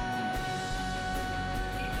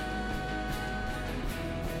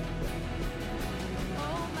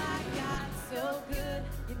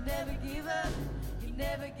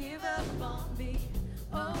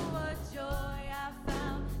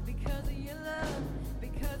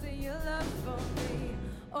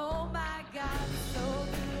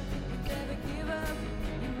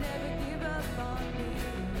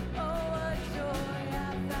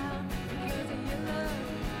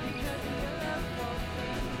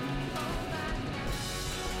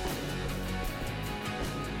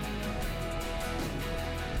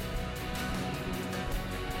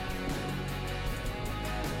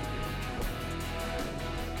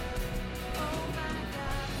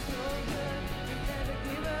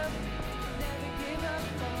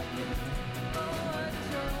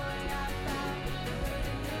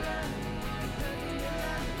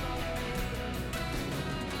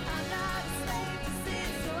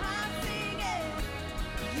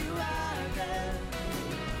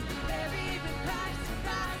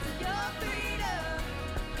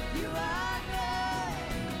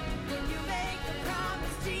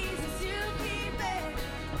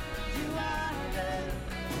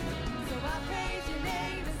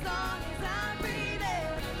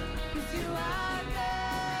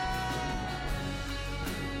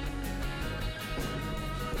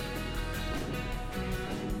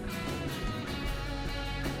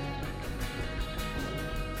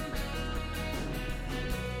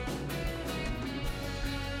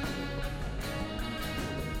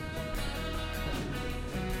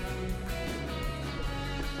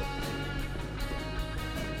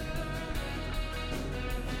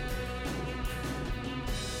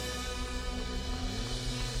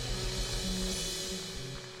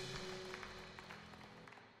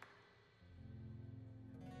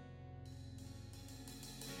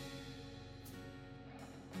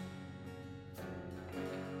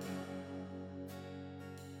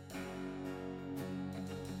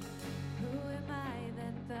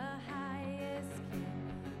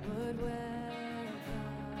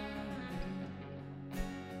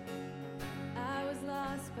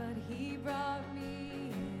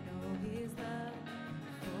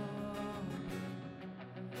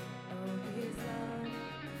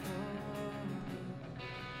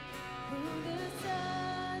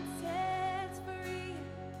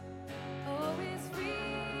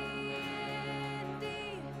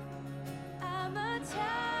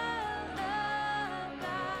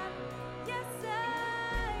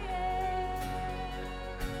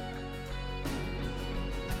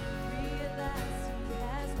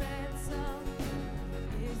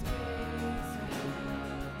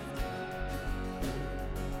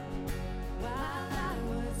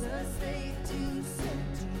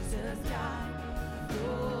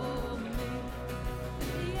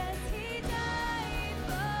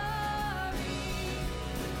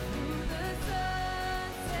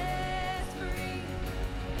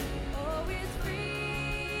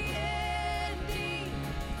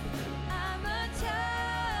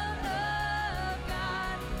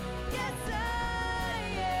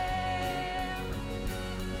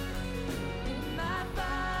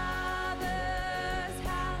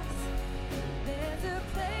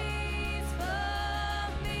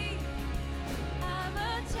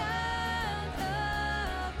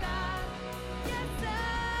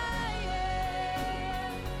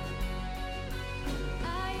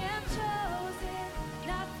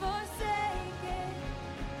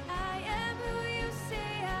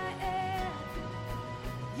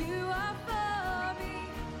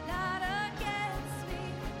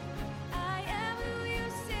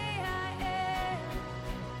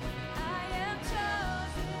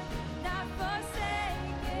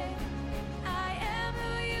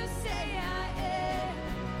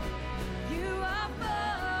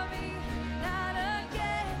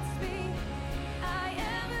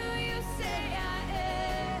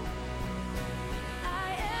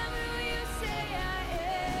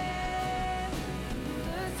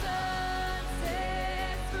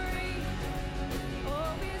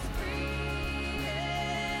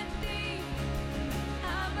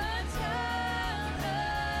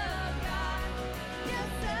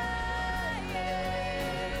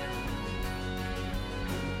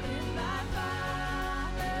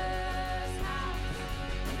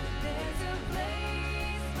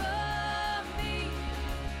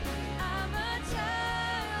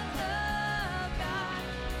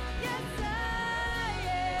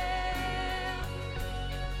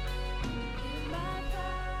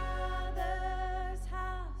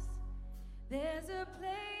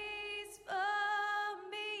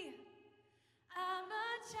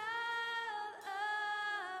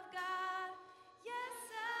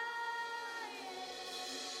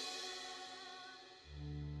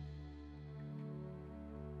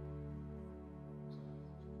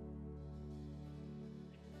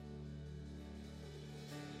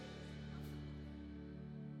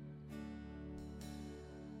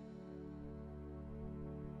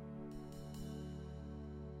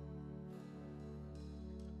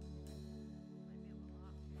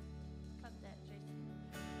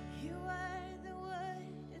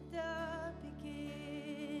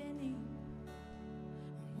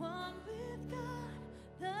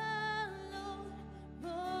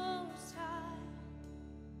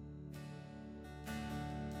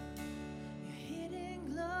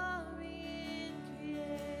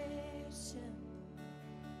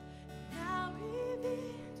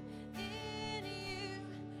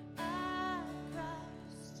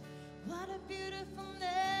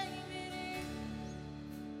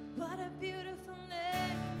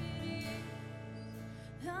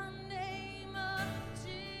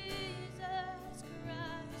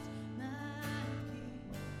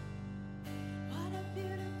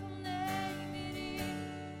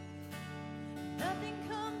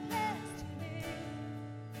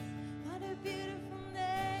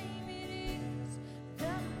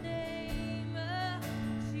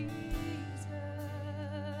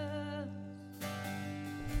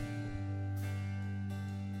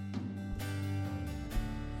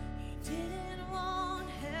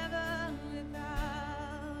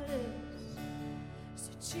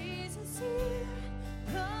 Jesus here,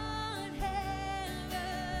 Lord,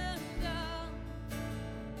 heaven down.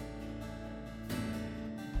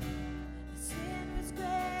 Sin was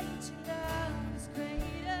great, your love was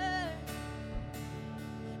greater.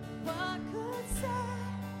 What could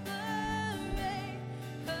separate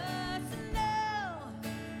us now?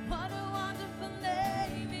 What a wonderful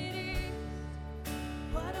name it is.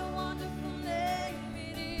 What a wonderful name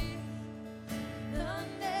it is. The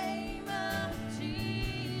name of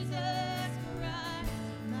Jesus Christ,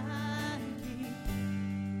 my King.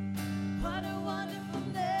 What a wonderful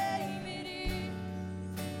name it is.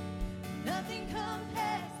 Nothing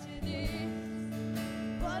compares to this.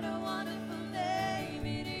 What a wonderful name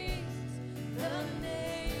it is. The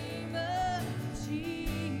name of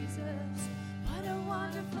Jesus. What a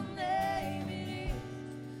wonderful name it is.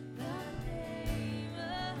 The name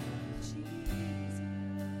of Jesus.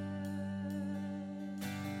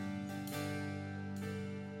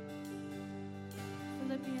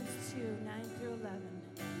 Philippians 2:9-11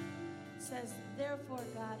 says, therefore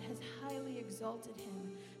God has highly exalted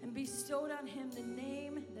him and bestowed on him the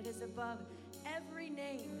name that is above every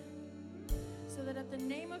name, so that at the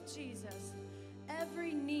name of Jesus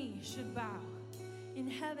every knee should bow, in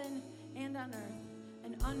heaven and on earth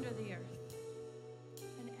and under the earth,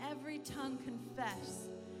 and every tongue confess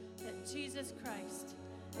that Jesus Christ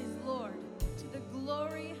is Lord, to the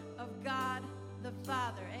glory of God the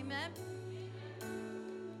Father. Amen.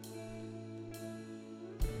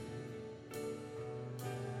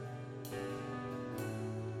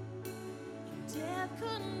 Death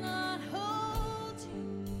could not hold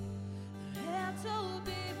you, battle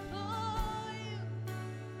before you,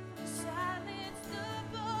 silence the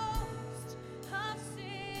boast of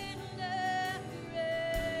sin and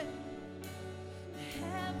grave.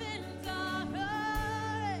 Heavens are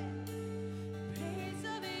high, praise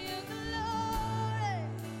of your glory,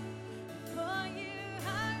 for you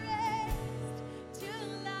are raised to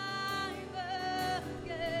life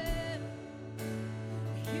again.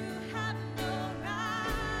 You have no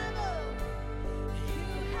rival, you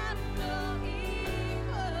have no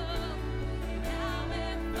equal, now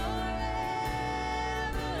and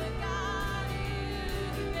forever, God, you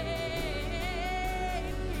reign.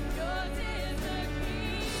 Yours is the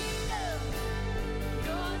kingdom,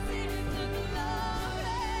 yours is the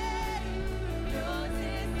glory, yours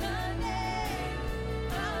is the name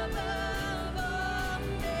above all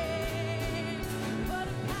names. What a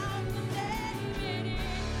powerful name it is.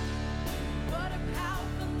 What a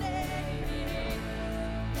powerful name it is.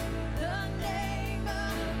 The name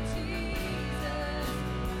of Jesus.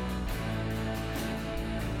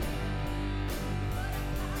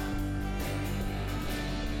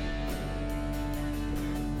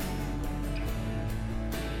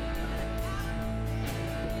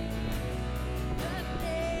 The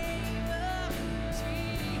name of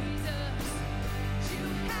Jesus. You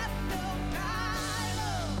have no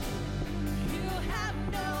rival. You have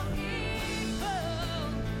no equal.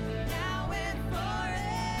 Now and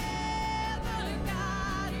forever,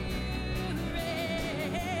 God, you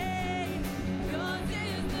reign. Yours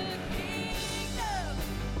is the kingdom.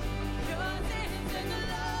 Yours is the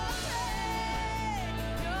glory.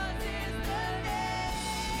 Yours is the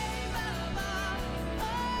name above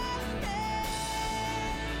all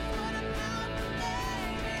names. What a powerful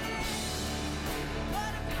name it is.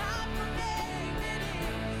 What a powerful name it is.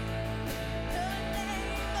 The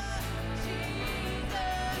name of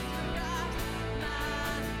Jesus Christ,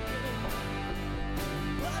 my King.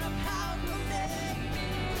 What a powerful name it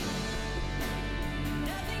is.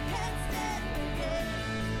 Nothing can stand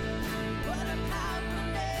against. What a powerful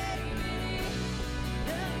name it is.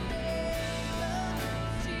 The name of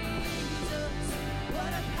Jesus.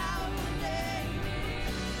 What a powerful name it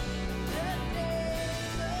is. The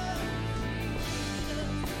name of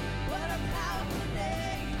Jesus. What a powerful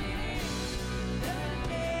name it is. The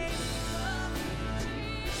name of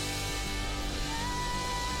Jesus.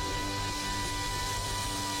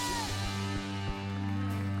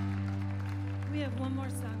 We have one more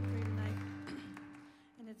song for you tonight,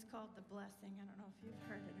 and it's called The Blessing. I don't know if you've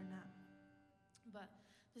heard it or not, but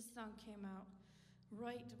this song came out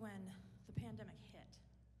right when the pandemic hit.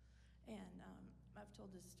 And I've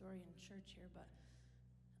told this story in church here, but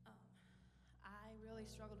I really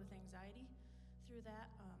struggled with anxiety through that.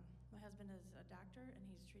 My husband is a doctor, and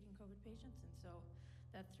he's treating COVID patients, and so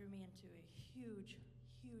that threw me into a huge,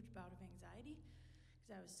 huge bout of anxiety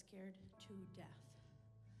because I was scared to death.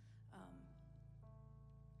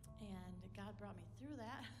 And God brought me through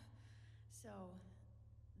that. So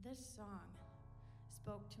this song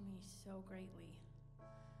spoke to me so greatly.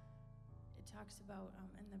 It talks about,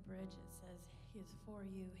 in the bridge, it says, He is for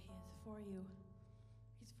you. He is for you.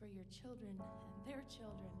 He's for your children and their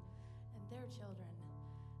children and their children.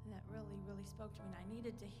 And that really, really spoke to me. And I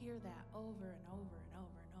needed to hear that over and over and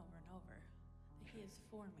over and over and over. That He is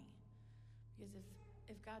for me. Because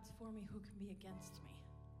if God's for me, who can be against me?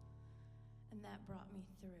 And that brought me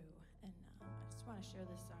through. And I just want to share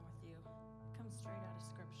this song with you. It comes straight out of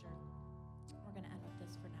Scripture. We're going to end with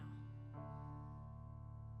this for now.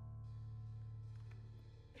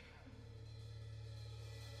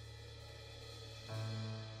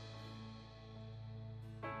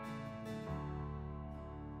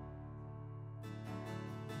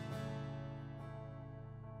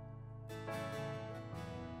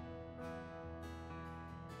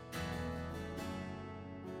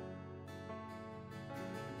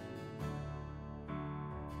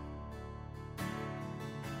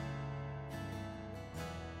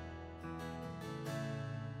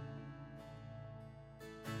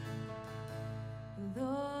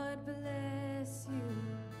 Lord bless you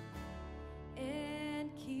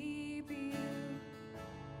and keep you.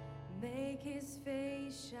 Make His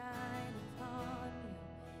face shine upon you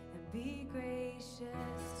and be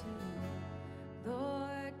gracious to you.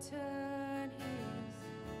 Lord, turn His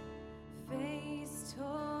face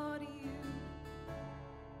toward you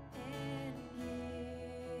and give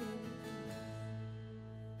you peace.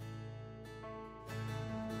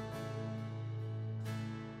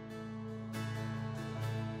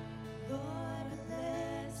 Lord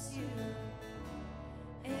bless you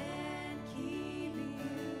and keep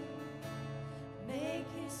you. Make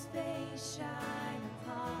His face shine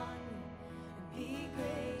upon you and be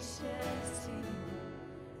gracious to you.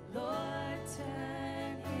 Lord,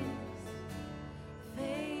 turn His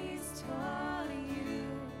face toward you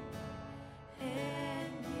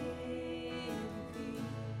and give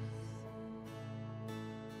peace.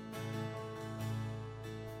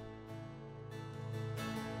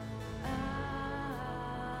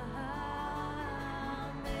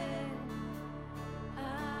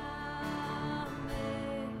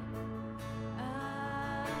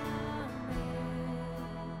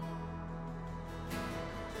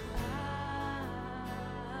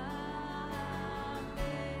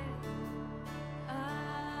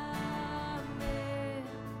 Amen.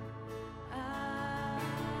 Amen.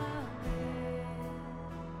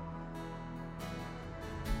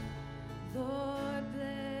 Lord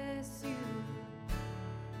bless you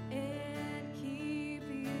and keep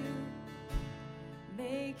you.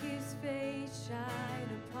 Make His face shine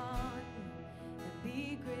upon you and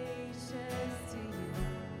be gracious to you.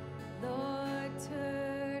 Lord,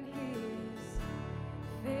 turn His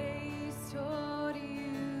face toward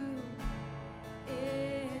you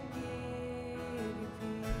and give you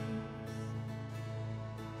peace.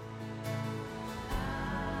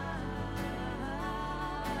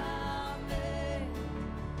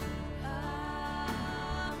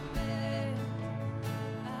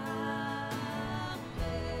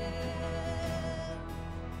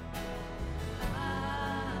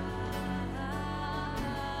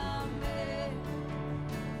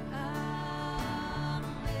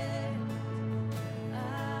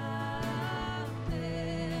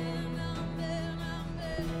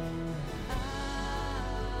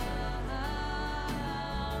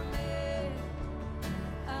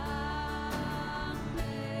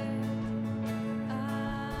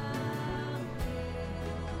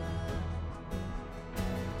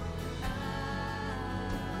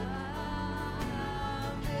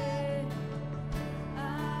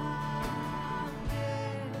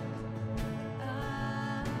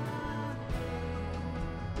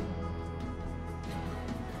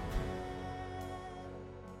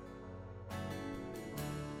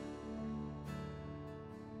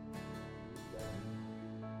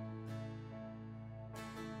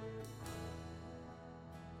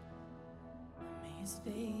 May His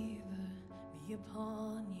favor be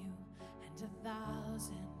upon you and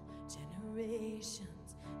 1,000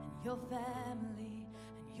 generations, and your family,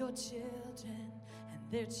 and your children, and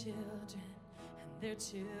their children, and their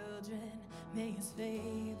children. May His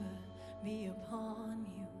favor be upon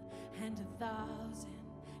you and 1,000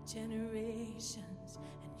 generations,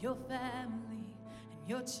 and your family, and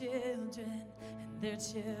your children, and their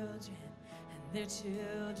children, and their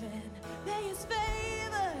children. May His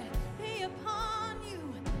favor be upon you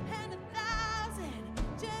and 1,000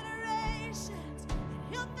 generations,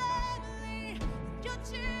 and your family, and your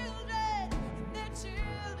children, and their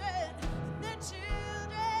children, and their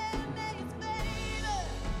children. May His favor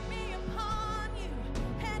be upon you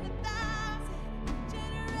and 1,000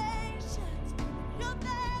 generations, and your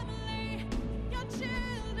family, and your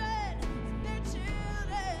children, and their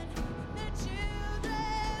children, and their children.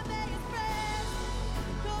 May His presence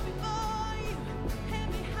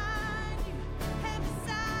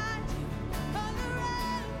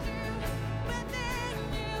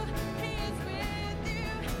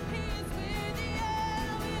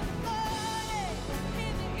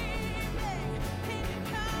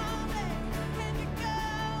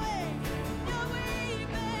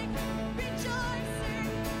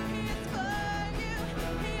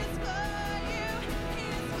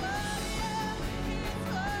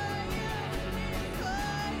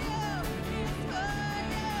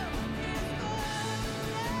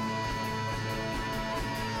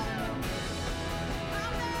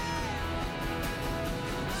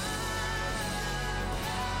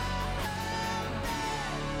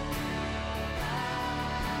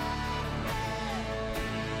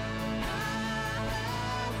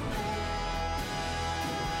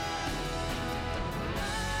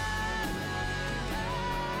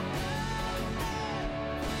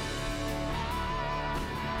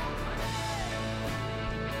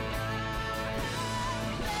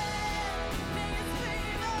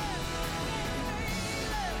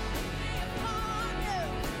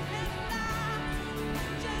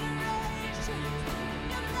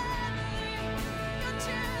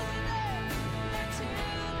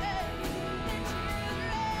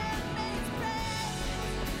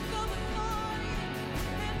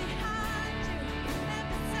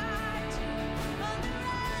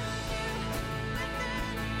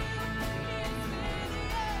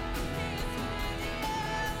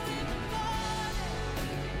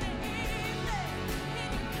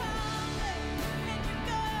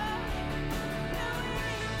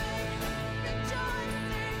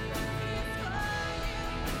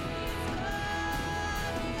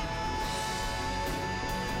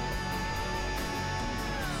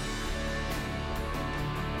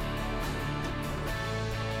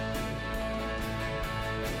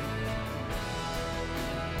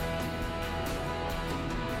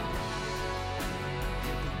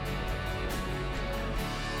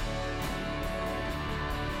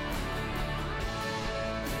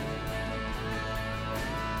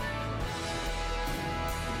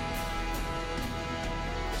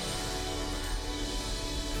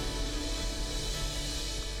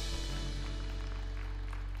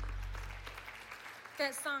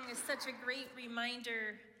That song is such a great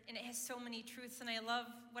reminder, and it has so many truths. And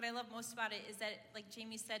what I love most about it is that, like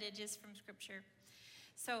Jamie said, it is from Scripture.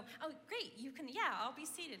 So, oh, great! You can, I'll be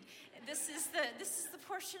seated. This is the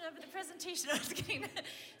portion of the presentation. I was kidding.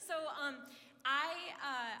 So,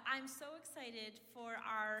 I'm so excited for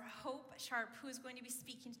our Hope Sharp, who is going to be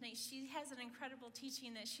speaking tonight. She has an incredible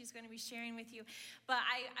teaching that she's going to be sharing with you. But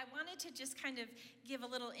I wanted to just kind of give a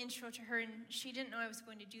little intro to her, and she didn't know I was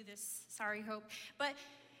going to do this. Sorry, Hope. But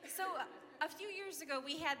so a few years ago,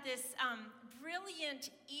 we had this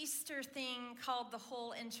brilliant Easter thing called the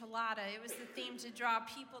whole enchilada. It was the theme to draw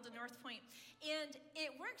people to North Point. And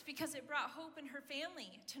it worked because it brought Hope and her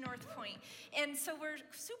family to North Point. And so we're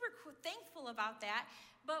super thankful about that.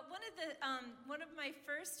 But one of my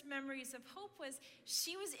first memories of Hope was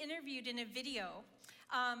she was interviewed in a video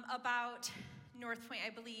about North Point,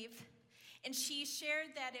 I believe. And she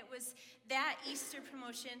shared that it was that Easter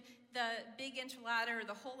promotion, the big enchilada or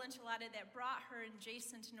the whole enchilada, that brought her and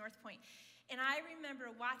Jason to North Point. And I remember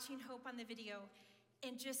watching Hope on the video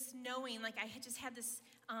and just knowing, like I had just had this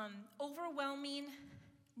overwhelming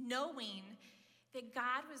knowing that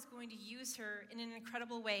God was going to use her in an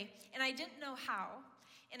incredible way. And I didn't know how,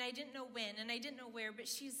 and I didn't know when, and I didn't know where, but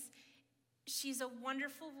she's a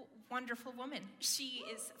wonderful, wonderful woman. She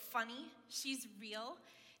is funny. She's real.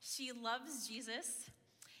 She loves Jesus.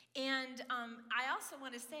 And I also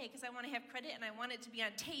want to say, because I want to have credit and I want it to be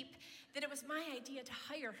on tape, that it was my idea to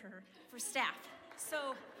hire her for staff.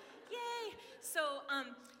 So, yay. So,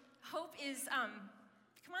 Hope is,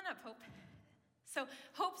 come on up, Hope. So,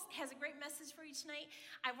 Hope has a great message for you tonight.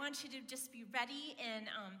 I want you to just be ready and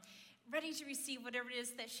ready to receive whatever it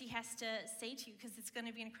is that she has to say to you, because it's going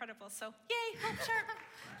to be incredible. So, yay, Hope Sharp.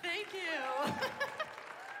 Thank you.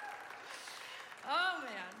 Oh,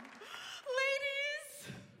 man.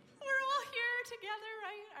 Ladies, we're all here together,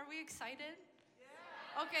 right? Are we excited?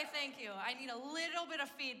 Yeah. Okay, thank you. I need a little bit of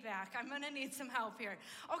feedback. I'm going to need some help here.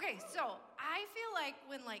 Okay, so I feel like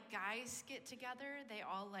when, guys get together, they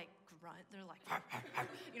all, grunt. They're like, "Arr, arr, arr."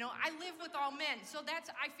 I live with all men, so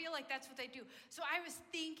I feel like that's what they do. So I was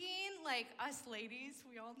thinking, us ladies,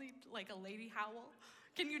 we all need, a lady howl.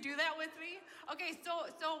 Can you do that with me? Okay,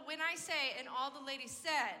 so when I say, and all the ladies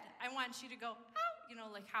said, I want you to go,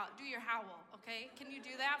 howl, how, do your howl, okay? Can you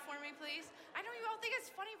do that for me, please? I know you all think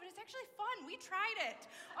it's funny, but it's actually fun. We tried it.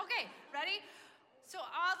 Okay, ready? So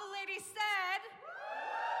all the ladies said,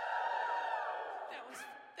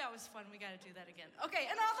 that was fun. We got to do that again.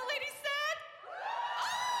 Okay, and all the ladies said,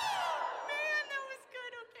 oh, man, that was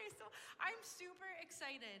good. Okay, so I'm super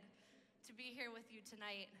excited to be here with you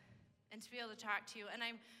tonight and to be able to talk to you. And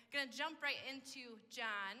I'm going to jump right into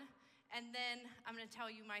John, and then I'm going to tell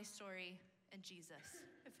you my story and Jesus,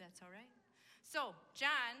 if that's all right. So,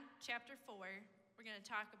 John chapter 4, we're going to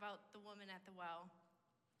talk about the woman at the well.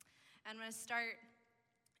 And I'm going to start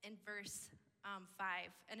in verse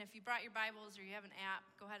 5. And if you brought your Bibles or you have an app,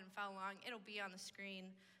 go ahead and follow along. It'll be on the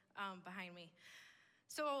screen behind me.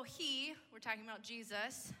 So we're talking about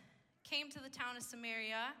Jesus, came to the town of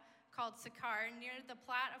Samaria called Sychar, near the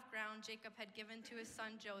plot of ground Jacob had given to his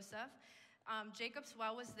son Joseph. Jacob's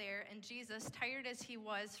well was there, and Jesus, tired as he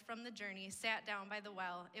was from the journey, sat down by the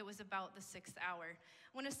well. It was about the 6th hour.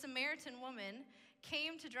 When a Samaritan woman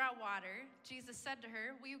came to draw water, Jesus said to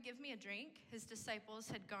her, "Will you give me a drink?" His disciples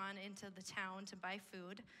had gone into the town to buy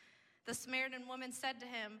food. The Samaritan woman said to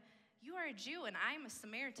him, "You are a Jew, and I am a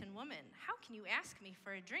Samaritan woman. How can you ask me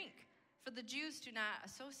for a drink?" For the Jews do not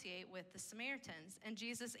associate with the Samaritans. And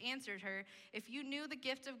Jesus answered her, "If you knew the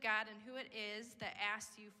gift of God and who it is that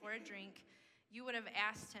asked you for a drink, you would have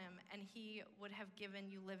asked him, and he would have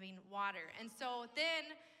given you living water." And so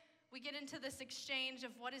then we get into this exchange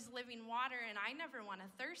of what is living water, and I never want to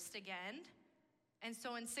thirst again. And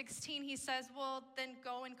so in 16, he says, "Well, then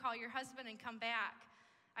go and call your husband and come back."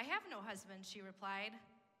 "I have no husband," she replied.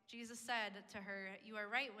 Jesus said to her, "You are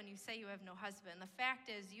right when you say you have no husband. The fact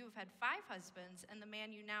is you have had 5 husbands, and the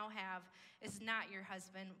man you now have is not your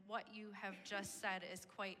husband. What you have just said is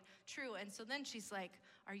quite true." And so then she's like,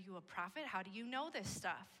 "Are you a prophet? How do you know this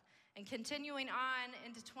stuff?" And continuing on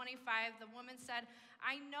into 25, the woman said,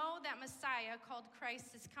 "I know that Messiah called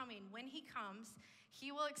Christ is coming. When he comes,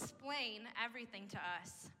 he will explain everything to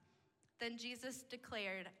us." Then Jesus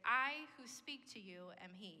declared, "I who speak to you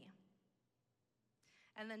am he."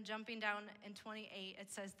 And then jumping down in 28,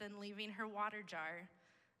 it says, "Then leaving her water jar,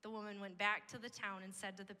 the woman went back to the town and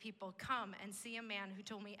said to the people, 'Come and see a man who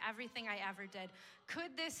told me everything I ever did.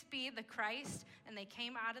 Could this be the Christ?' And they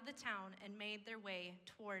came out of the town and made their way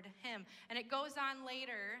toward him." And it goes on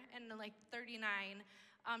later in 39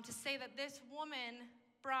 to say that this woman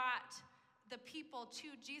brought the people to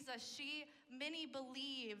Jesus. Many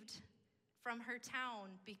believed from her town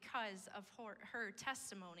because of her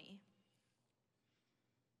testimony.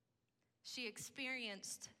 She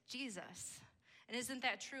experienced Jesus. And isn't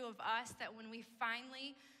that true of us, that when we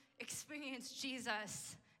finally experience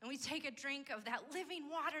Jesus and we take a drink of that living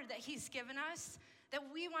water that he's given us, that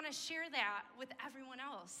we want to share that with everyone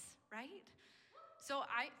else, right?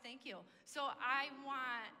 Thank you. So I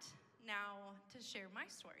want now to share my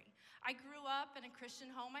story. I grew up in a Christian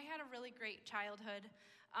home. I had a really great childhood.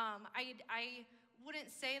 I wouldn't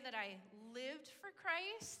say that I lived for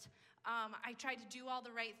Christ. I tried to do all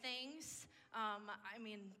the right things.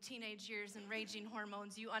 Teenage years and raging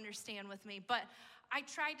hormones, you understand with me. But I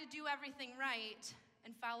tried to do everything right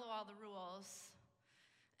and follow all the rules.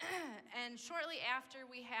 And shortly after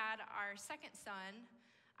we had our second son,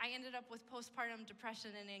 I ended up with postpartum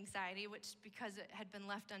depression and anxiety, which, because it had been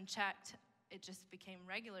left unchecked, it just became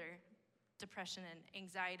regular depression and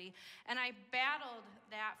anxiety. And I battled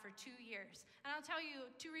that for 2 years. And I'll tell you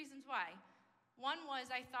 2 reasons why. One was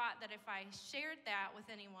I thought that if I shared that with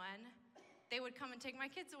anyone, they would come and take my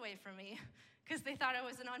kids away from me because they thought I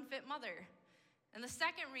was an unfit mother. And the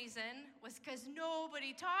second reason was because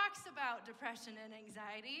nobody talks about depression and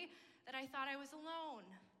anxiety, that I thought I was alone,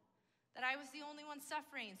 that I was the only one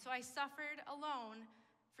suffering. So I suffered alone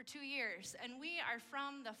for 2 years. And we are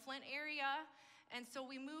from the Flint area, and so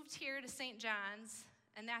we moved here to St. John's,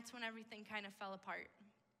 and that's when everything kind of fell apart.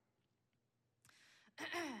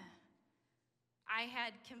 I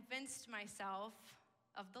had convinced myself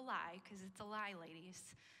of the lie, because it's a lie, ladies,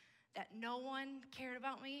 that no one cared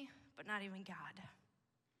about me, but not even God.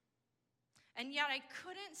 And yet I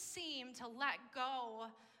couldn't seem to let go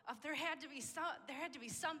of there had to be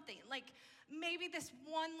something. Like maybe this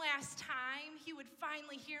one last time he would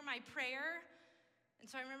finally hear my prayer. And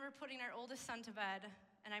so I remember putting our oldest son to bed,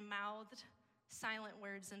 and I mouthed silent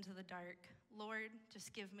words into the dark. Lord,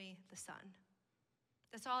 just give me the son.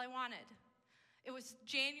 That's all I wanted. It was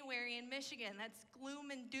January in Michigan. That's gloom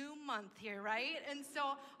and doom month here, right? And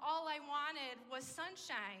so all I wanted was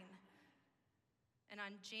sunshine. And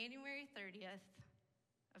on January 30th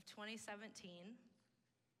of 2017,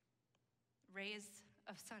 rays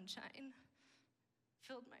of sunshine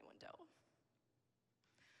filled my window.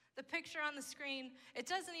 The picture on the screen, it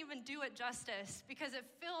doesn't even do it justice because it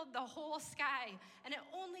filled the whole sky, and it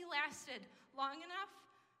only lasted long enough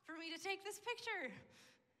for me to take this picture.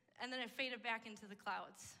 And then it faded back into the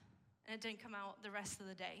clouds, and it didn't come out the rest of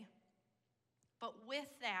the day. But with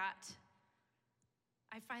that,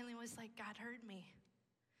 I finally was like, God heard me.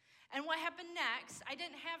 And what happened next, I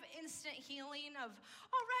didn't have instant healing of,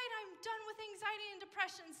 all right, I'm done with anxiety and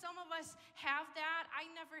depression. Some of us have that. I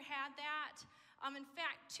never had that. In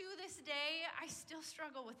fact, to this day, I still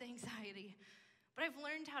struggle with anxiety. But I've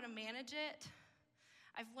learned how to manage it.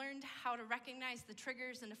 I've learned how to recognize the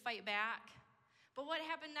triggers and to fight back. But what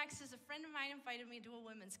happened next is a friend of mine invited me to a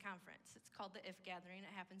women's conference. It's called the IF Gathering.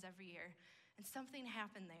 It happens every year. And something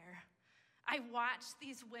happened there. I watched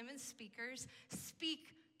these women speakers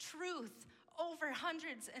speak truth over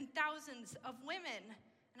hundreds and thousands of women.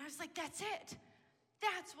 And I was like, that's it.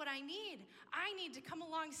 That's what I need. I need to come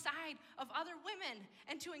alongside of other women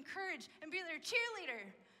and to encourage and be their cheerleader.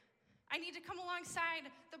 I need to come alongside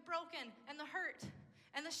the broken and the hurt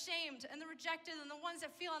and the shamed and the rejected and the ones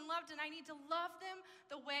that feel unloved, and I need to love them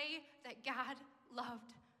the way that God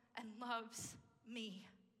loved and loves me.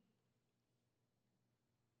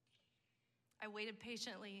 I waited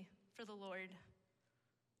patiently for the Lord,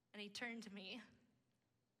 and he turned to me,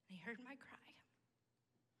 and he heard my cry.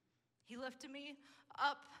 He lifted me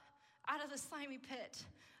up out of the slimy pit,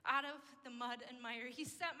 out of the mud and mire. He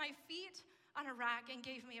set my feet on a rock and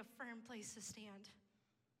gave me a firm place to stand.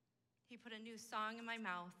 He put a new song in my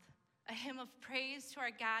mouth, a hymn of praise to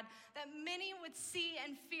our God that many would see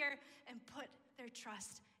and fear and put their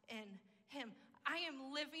trust in him. I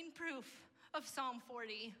am living proof of Psalm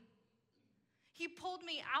 40. He pulled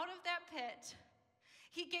me out of that pit.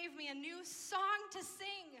 He gave me a new song to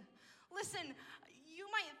sing. Listen, you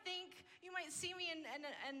might see me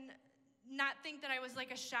and not think that I was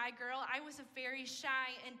like a shy girl. I was a very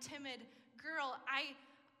shy and timid girl. I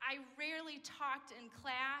rarely talked in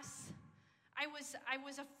class. I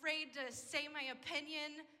was afraid to say my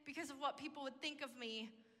opinion because of what people would think of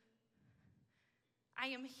me. I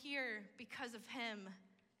am here because of him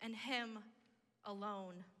and him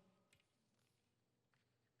alone.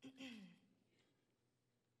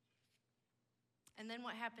 And then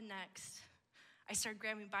what happened next? I started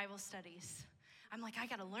grabbing Bible studies. I'm like, I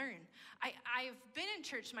gotta learn. I've been in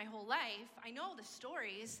church my whole life. I know the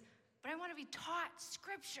stories, but I want to be taught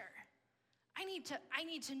scripture. I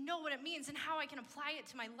need to know what it means and how I can apply it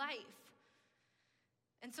to my life.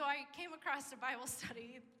 And so I came across a Bible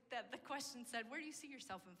study that the question said, where do you see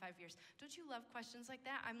yourself in 5 years? Don't you love questions like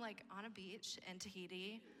that? I'm like on a beach in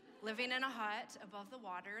Tahiti, living in a hut above the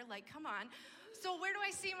water. Like, come on. So where do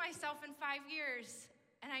I see myself in 5 years?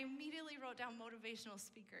 And I immediately wrote down motivational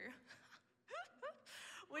speaker,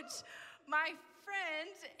 which my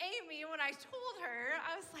friend Amy, when I told her,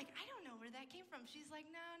 I was like, I don't know where that came from. She's like,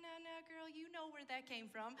 no, girl, you know where that came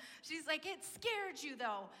from. She's like, it scared you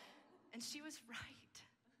though. And she was right.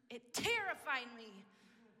 It terrified me.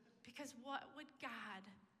 Because what would God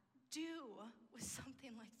do with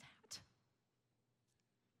something like that?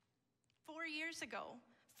 4 years ago.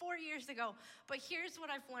 But here's what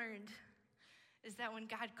I've learned, is that when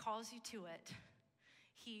God calls you to it,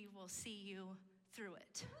 he will see you through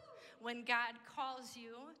it. When God calls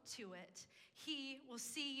you to it, he will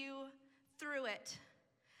see you through it.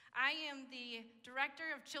 I am the director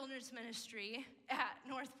of children's ministry at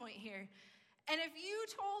North Point here. And if you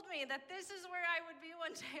told me that this is where I would be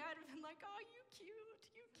one day, I'd have been like, oh, you cute.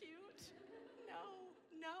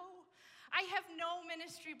 No. I have no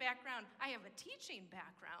ministry background. I have a teaching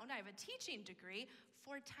background. I have a teaching degree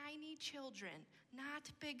for tiny children, not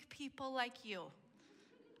big people like you.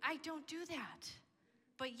 I don't do that.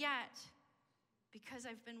 But yet, because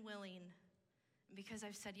I've been willing, and because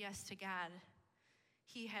I've said yes to God,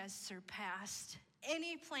 he has surpassed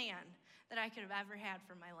any plan that I could have ever had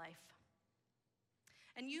for my life.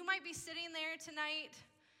 And you might be sitting there tonight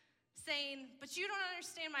saying, but you don't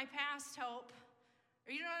understand my past, Hope,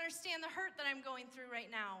 or you don't understand the hurt that I'm going through right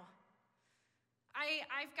now.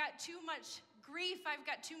 I've got too much grief, I've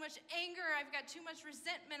got too much anger, I've got too much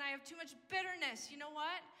resentment, I have too much bitterness. You know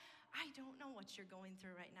what? I don't know what you're going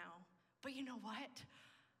through right now, but you know what?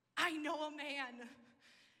 I know a man.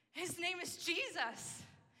 His name is Jesus,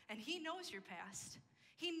 and he knows your past.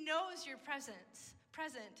 He knows your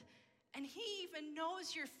present, and he even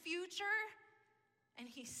knows your future, and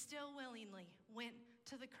he still willingly went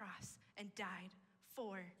to the cross and died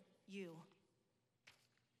for you.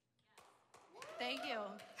 Thank you.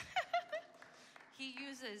 He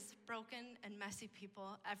uses broken and messy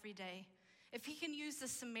people every day. If he can use the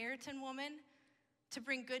Samaritan woman to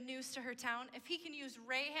bring good news to her town, if he can use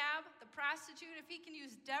Rahab, the prostitute, if he can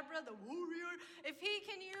use Deborah, the warrior, if he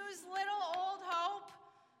can use little old Hope,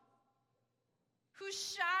 who's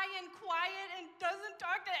shy and quiet and doesn't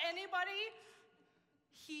talk to anybody,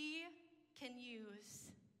 he can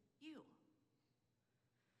use you.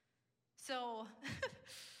 So,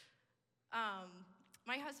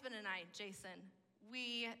 my husband and I, Jason,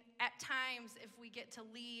 we, at times, if we get to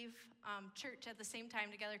leave church at the same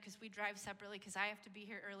time together, because we drive separately, because I have to be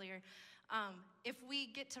here earlier, if we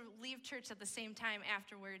get to leave church at the same time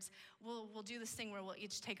afterwards, we'll do this thing where we'll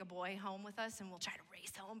each take a boy home with us, and we'll try to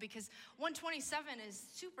race home, because 127 is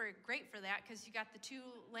super great for that, because you got the 2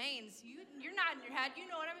 lanes. You're nodding your head. You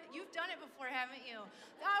know what I mean? You've done it before, haven't you?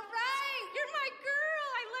 All right, you're my girl.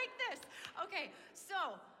 I like this. Okay,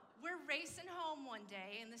 so we're racing home one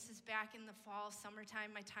day, and this is back in the fall,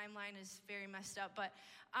 summertime. My timeline is very messed up, but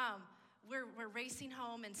we're racing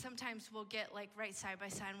home, and sometimes we'll get like right side by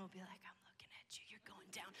side, and we'll be like, I'm looking at you, you're going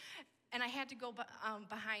down. And I had to go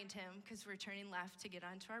behind him because we're turning left to get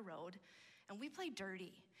onto our road, and we play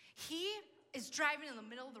dirty. He is driving in the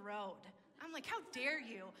middle of the road. I'm like, how dare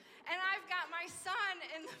you? And I've got my son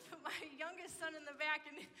and my youngest son in the back,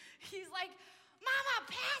 and he's like, Mama,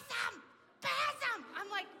 pass him. I'm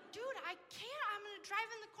like, dude, I can't. I'm going to drive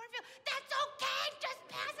in the cornfield. That's okay. Just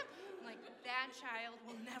pass him. I'm like, that child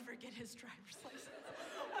will never get his driver's license.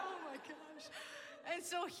 Oh, my gosh. And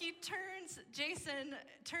so Jason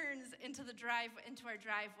turns into our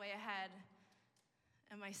driveway ahead.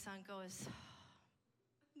 And my son goes,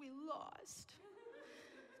 we lost.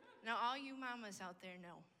 Now, all you mamas out there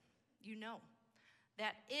know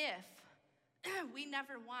that if we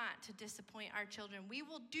never want to disappoint our children, we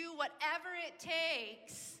will do whatever it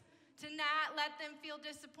takes to not let them feel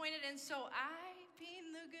disappointed. And so I,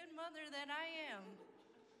 being the good mother that I am,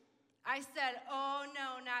 I said, oh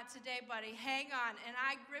no, not today, buddy, hang on. And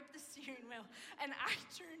I gripped the steering wheel and I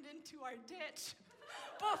turned into our ditch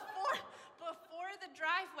before the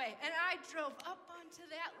driveway. And I drove up onto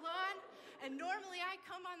that lawn. And normally I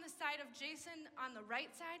come on the side of Jason on the right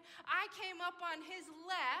side. I came up on his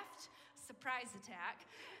left, surprise attack,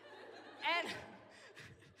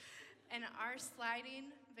 and our sliding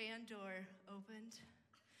van door opened,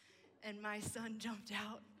 and my son jumped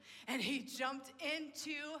out, and he jumped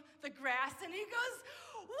into the grass, and he goes,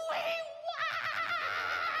 we won!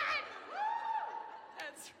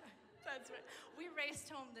 That's right. We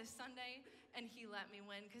raced home this Sunday, and he let me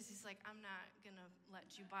win because he's like, I'm not going to let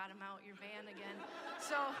you bottom out your van again.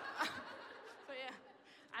 So, but yeah,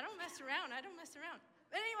 I don't mess around.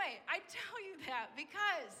 But anyway, I tell you that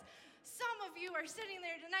because some of you are sitting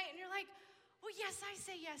there tonight, and you're like, well, yes, I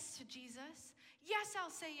say yes to Jesus. Yes,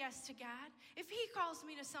 I'll say yes to God. If he calls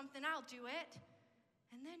me to something, I'll do it.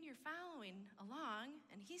 And then you're following along,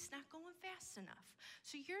 and he's not going fast enough.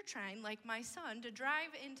 So you're trying, like my son, to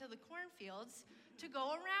drive into the cornfields to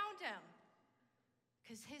go around him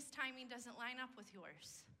because his timing doesn't line up with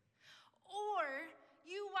yours. Or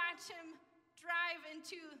you watch him drive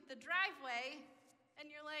into the driveway,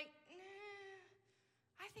 and you're like,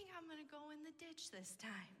 nah, I think I'm going to go in the ditch this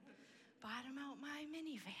time. Bottom out my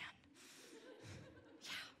minivan.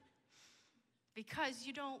 Yeah. Because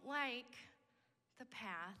you don't like the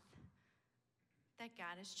path that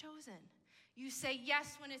God has chosen. You say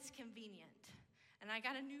yes when it's convenient. And I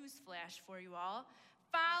got a news flash for you all.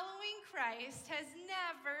 Following Christ has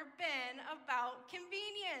never been about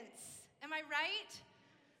convenience. Am I right?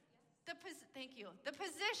 Thank you. The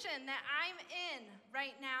position that I'm in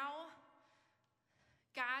right now,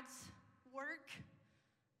 God's work,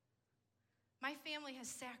 my family has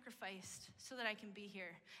sacrificed so that I can be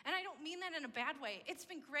here. And I don't mean that in a bad way. It's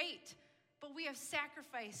been great. But we have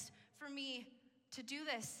sacrificed for me to do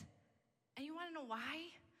this. And you want to know why?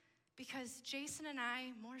 Because Jason and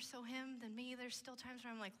I, more so him than me, there's still times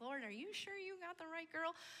where I'm like, Lord, are you sure you got the right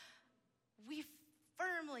girl? We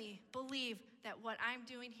firmly believe that what I'm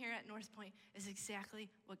doing here at North Point is exactly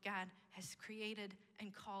what God has created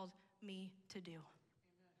and called me to do.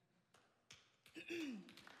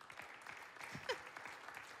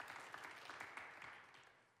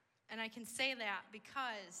 And I can say that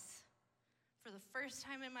because for the first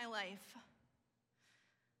time in my life,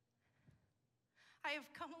 I have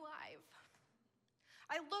come alive.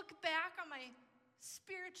 I look back on my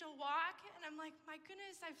spiritual walk, and I'm like, my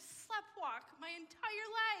goodness, I've sleptwalked my entire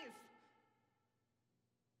life.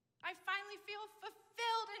 I finally feel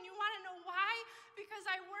fulfilled, and you want to know why? Because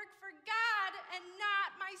I work for God and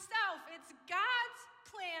not myself. It's God's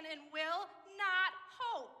plan and will, not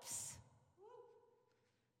Hope's.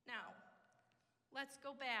 Now, let's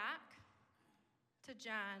go back to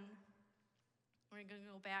John. We're going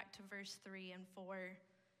to go back to verse 3 and 4.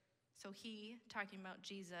 So he, talking about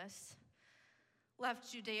Jesus,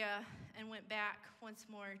 left Judea and went back once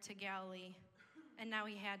more to Galilee. And now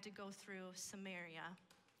he had to go through Samaria.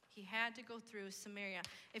 He had to go through Samaria.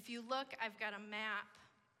 If you look, I've got a map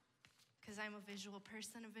because I'm a visual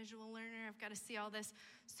person, a visual learner. I've got to see all this.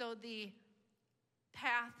 So the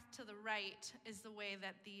path to the right is the way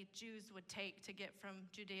that the Jews would take to get from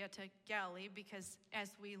Judea to Galilee, because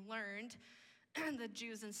as we learned, the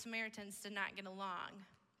Jews and Samaritans did not get along.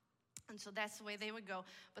 And so that's the way they would go.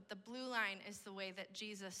 But the blue line is the way that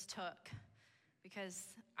Jesus took,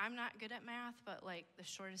 because I'm not good at math, but like the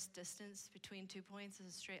shortest distance between 2 points is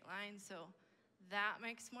a straight line, so that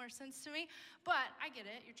makes more sense to me. But I get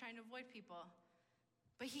it, you're trying to avoid people.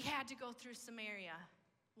 But he had to go through Samaria.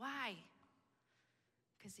 Why?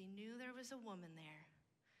 Because he knew there was a woman there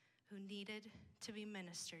who needed to be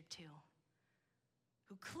ministered to,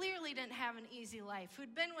 who clearly didn't have an easy life,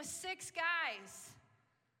 who'd been with 6 guys.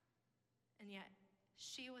 And yet,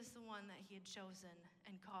 she was the one that he had chosen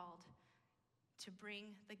and called to bring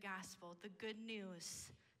the gospel, the good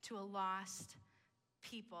news, to a lost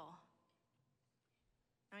people.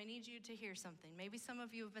 Now, I need you to hear something. Maybe some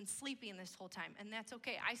of you have been sleeping this whole time, and that's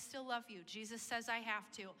okay. I still love you. Jesus says I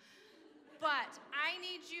have to. But I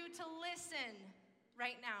need you to listen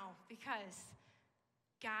right now, because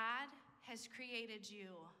God has created you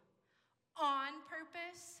on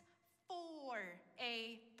purpose for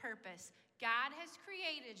a purpose. God has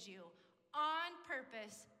created you on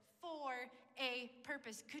purpose for a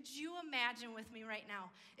purpose. Could you imagine with me right now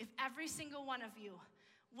if every single one of you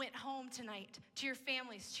went home tonight to your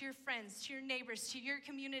families, to your friends, to your neighbors, to your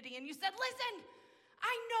community, and you said, listen,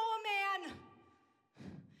 I know a man.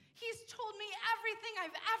 He's told me everything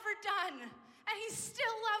I've ever done, and he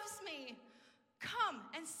still loves me. Come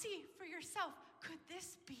and see for yourself. Could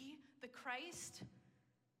this be the Christ?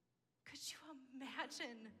 Could you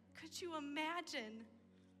imagine? Could you imagine?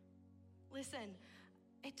 Listen,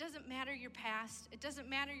 it doesn't matter your past. It doesn't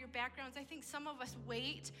matter your backgrounds. I think some of us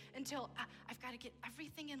wait until I've got to get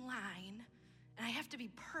everything in line, and I have to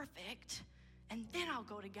be perfect, and then I'll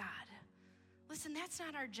go to God. Listen, that's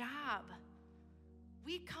not our job.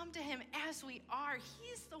 We come to him as we are.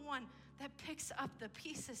 He's the one that picks up the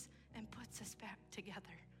pieces and puts us back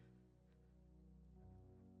together.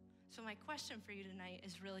 So my question for you tonight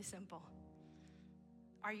is really simple.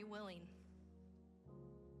 Are you willing?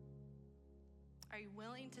 Are you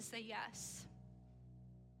willing to say yes?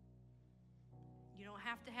 You don't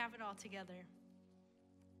have to have it all together.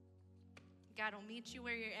 God will meet you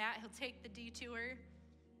where you're at. He'll take the detour.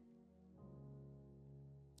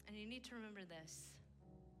 And you need to remember this.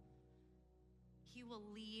 He will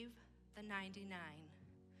leave the 99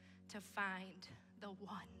 to find the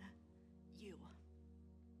one you.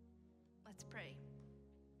 Let's pray.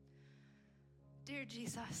 Dear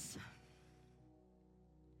Jesus,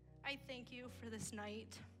 I thank you for this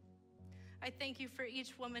night. I thank you for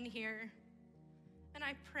each woman here. And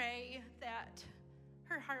I pray that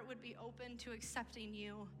her heart would be open to accepting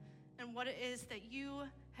you and what it is that you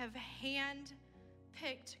have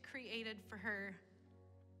hand-picked, created for her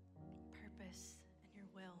purpose and your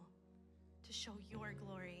will to show your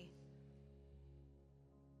glory.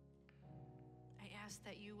 I ask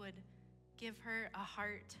that you would give her a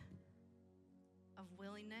heart of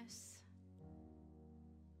willingness.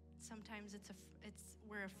 Sometimes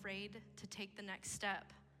we're afraid to take the next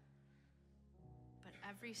step. But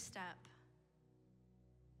every step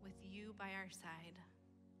with you by our side,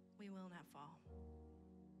 we will not fall.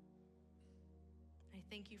 I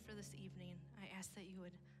thank you for this evening. I ask that you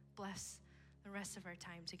would bless the rest of our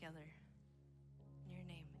time together. In your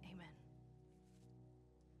name, amen.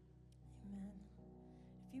 Amen.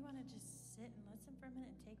 If you want to just sit and listen for a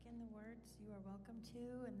minute and take in the words, you are welcome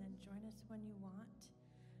to, and then join us when you want.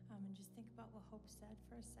 And just think about what Hope said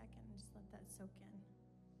for a second and just let that soak in.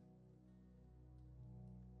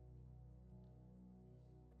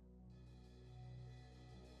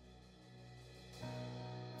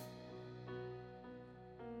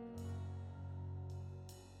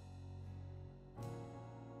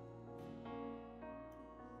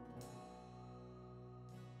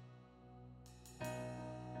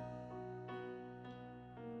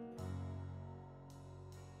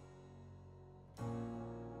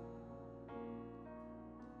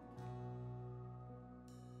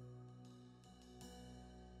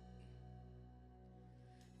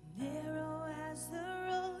 Narrow as the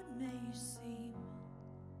road may seem,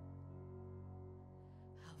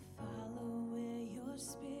 I'll follow where your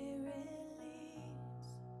spirit leads.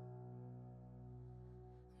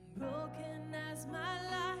 Broken as my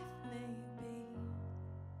life may be,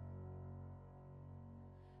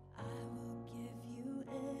 I will give you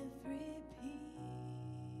every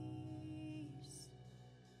piece.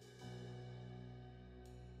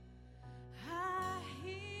 I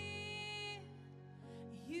hear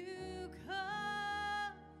you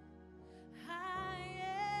come, I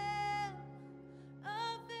am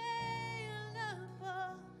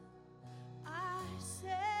available. I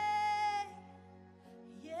say,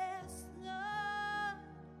 yes, Lord,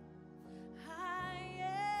 I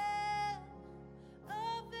am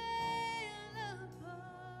available.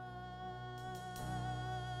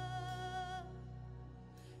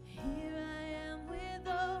 Here I am with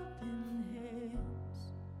open hands,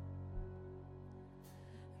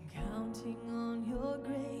 counting on your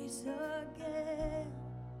grace again.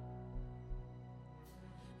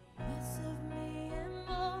 Less of me and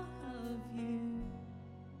more of you.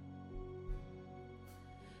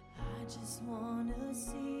 I just wanna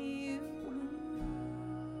see you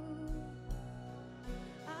move.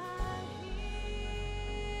 I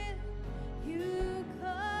hear you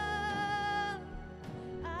come.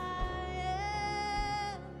 I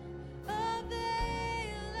am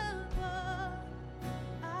available.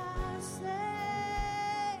 I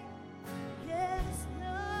say, yes,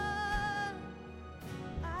 Lord,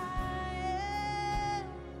 I am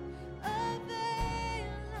available.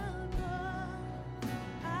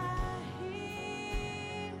 I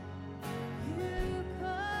hear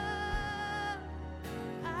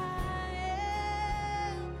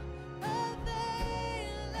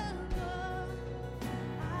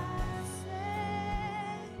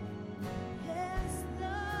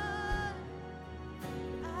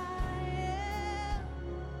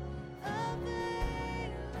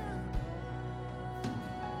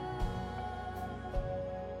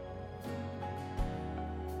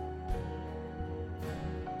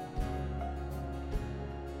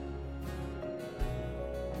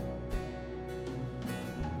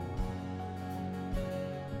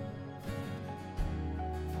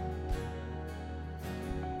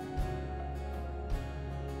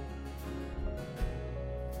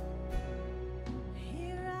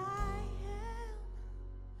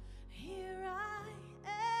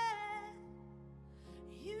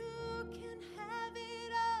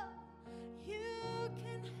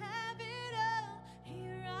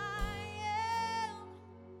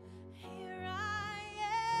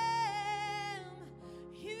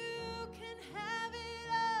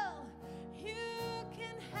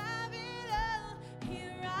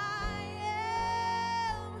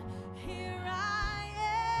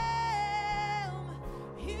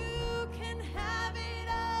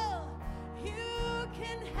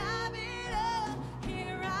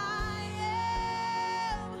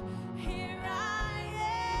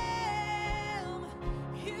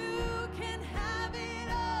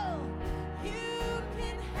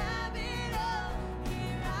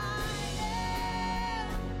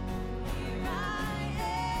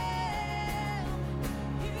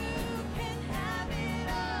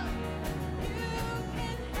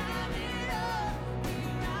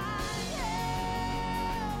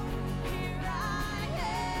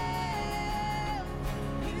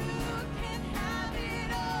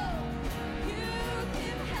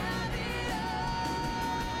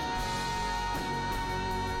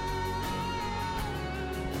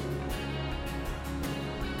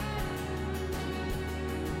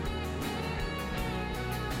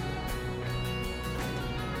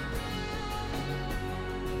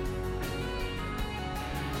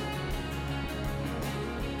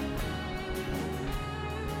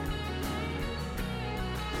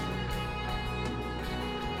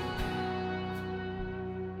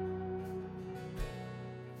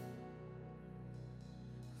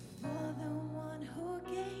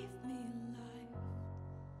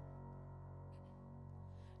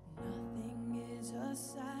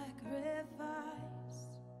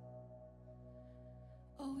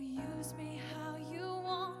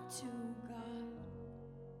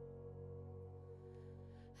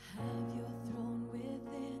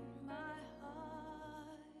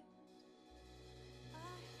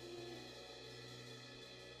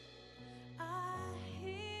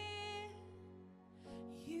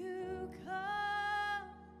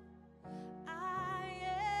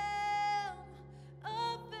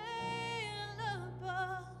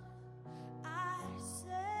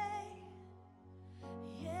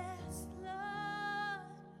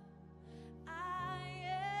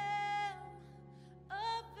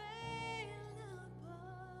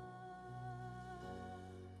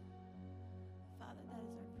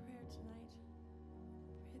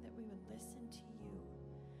listen to you,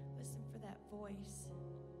 listen for that voice.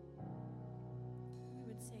 We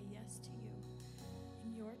would say yes to you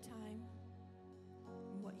in your time,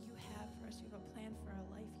 and what you have for us. You have a plan for our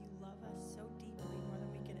life. You love us so deeply, more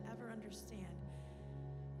than we could ever understand.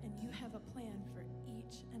 And you have a plan for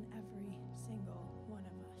each and every single one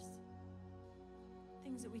of us.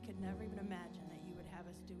 Things that we could never even imagine that you would have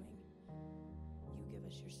us doing. You give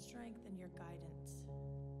us your strength and your guidance.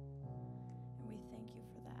 And we thank you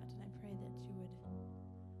for that. And I pray that you would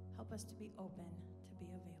help us to be open, to be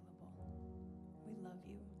available. We love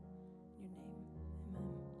you. In your name,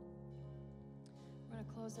 amen. We're going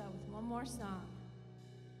to close out with one more song.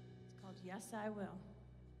 It's called Yes, I Will.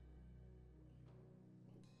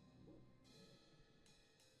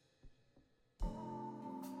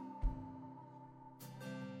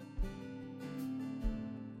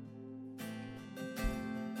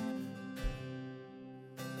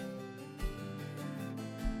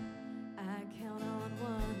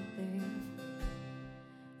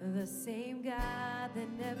 The same God that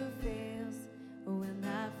never fails will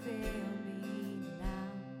not fail me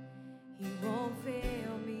now. He won't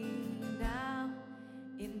fail me now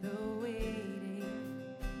in the waiting.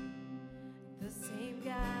 The same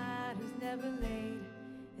God who's never late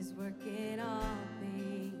is working all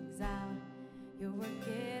things out. You're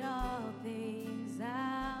working all things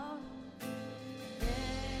out.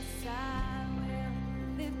 Yes, I will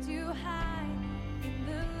lift you high in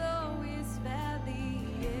the lowest valley.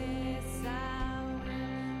 Yes, I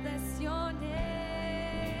will bless your name.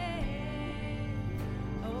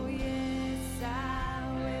 Oh, yes, I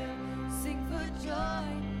will sing for joy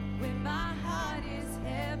when my heart is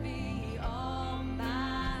heavy all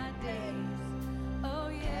my days. Oh,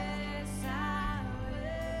 yes, I will.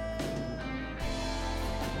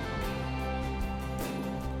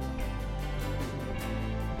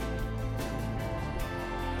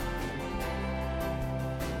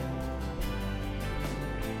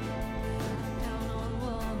 Down on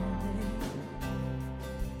one thing,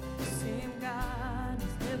 the same God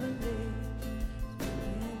is never late.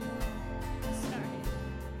 Sorry.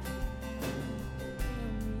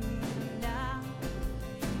 Now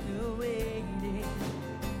you're waiting.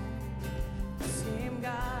 The same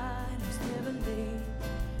God is never late.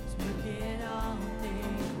 He's working all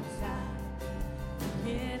things out.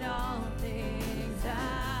 Working all things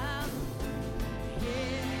out.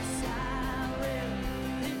 Yes, I will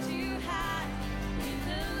lift you high in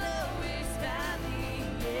the lowest valley.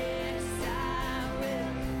 Yes, I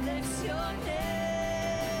will bless your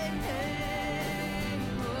name.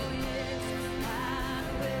 Oh, yes, I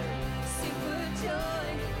will sing for joy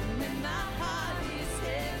when my heart is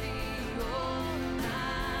heavy all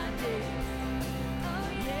my days. Oh,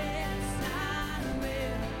 yes, I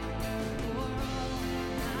will for all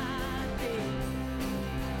my days.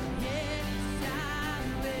 Yes, I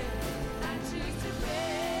will. I choose to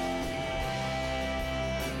praise,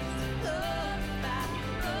 glorify,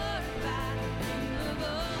 glorify the name of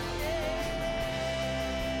all days.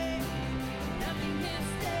 Nothing can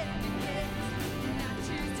stand against, and I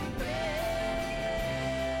choose to praise,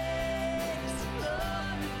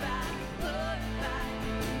 glorify, glorify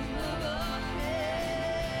the name of all days.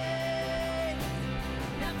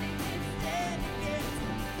 Nothing can stand against,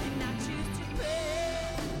 and I choose to praise.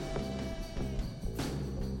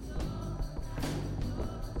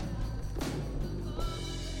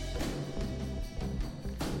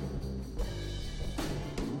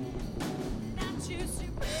 I choose to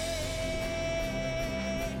praise,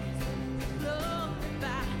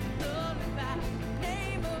 glorify, glorify the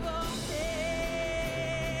name of all things.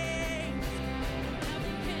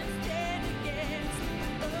 Nothing can stand against.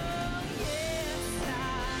 Oh, yes, I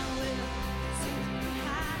will sing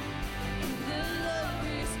high in the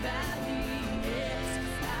lowest valley. Yes,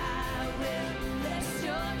 I will bless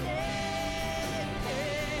your name.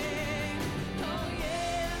 Oh,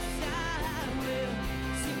 yes, I will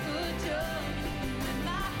sing for joy when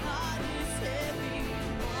my heart is heavy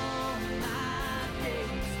all my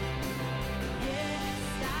days. Yes,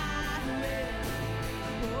 I will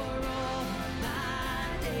for all my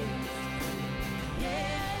days.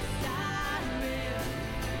 Yes, I will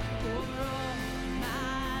for all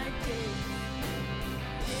my days.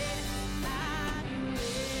 Yes, I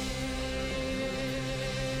will.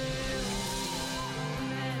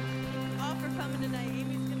 Amen. All for coming tonight.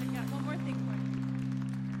 Amy's gonna got one more thing for you.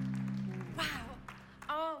 Wow.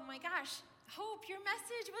 Oh my gosh. Hope, your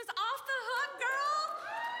message was off the hook, girl.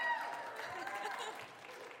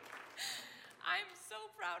 I'm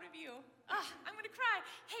so proud of you. I'm going to cry.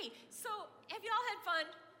 Hey, so have y'all had fun?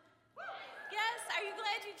 Yes? Are you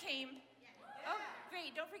glad you came? Oh,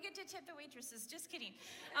 great. Don't forget to tip the waitresses. Just kidding.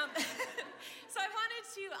 So I wanted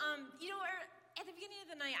to, at the beginning of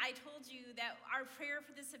the night, I told you that our prayer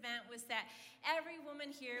for this event was that every woman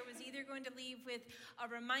here was either going to leave with a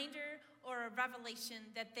reminder or a revelation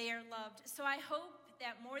that they are loved. So I hope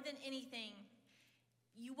that more than anything,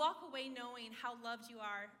 you walk away knowing how loved you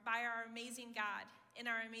are by our amazing God and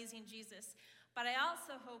our amazing Jesus. But I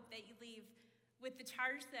also hope that you leave with the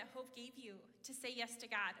charge that Hope gave you to say yes to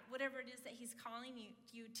God, whatever it is that he's calling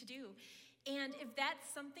you to do. And if that's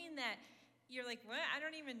something that you're like, what? I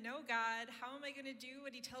don't even know God. How am I going to do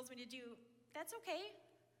what he tells me to do? That's okay.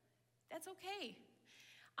 That's okay.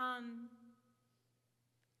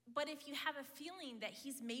 But if you have a feeling that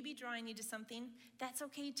he's maybe drawing you to something, that's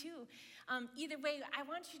okay too. Either way, I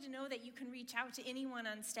want you to know that you can reach out to anyone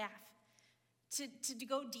on staff to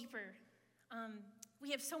go deeper. We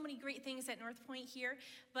have so many great things at North Point here,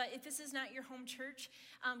 but if this is not your home church,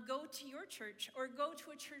 go to your church or go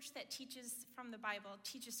to a church that teaches from the Bible,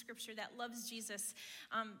 teaches scripture, that loves Jesus.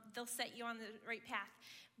 They'll set you on the right path.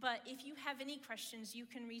 But if you have any questions, you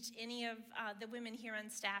can reach any of the women here on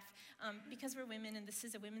staff because we're women and this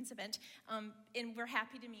is a women's event, and we're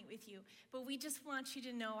happy to meet with you. But we just want you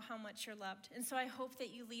to know how much you're loved. And so I hope that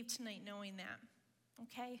you leave tonight knowing that.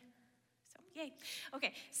 Okay? So, yay.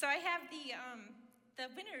 Okay, so I have the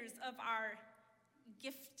winners of our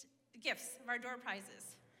gifts of our door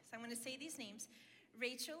prizes. So I'm going to say these names.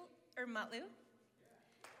 Rachel Ermutlu.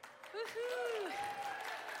 Woohoo!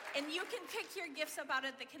 And you can pick your gifts up out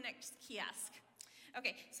at the Connect kiosk.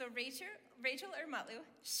 Okay, so Rachel Ermutlu,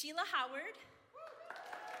 Sheila Howard,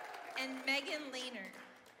 and Megan Lehner.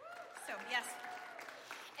 So, yes.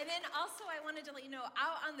 And then also I wanted to let you know,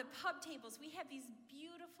 out on the pub tables, we have these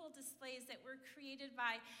beautiful displays that were created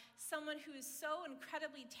by someone who is so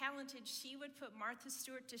incredibly talented, she would put Martha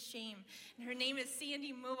Stewart to shame. And her name is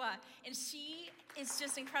Sandy Mua, and she is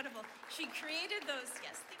just incredible. She created those,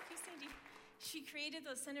 yes, thank you, Sandy. She created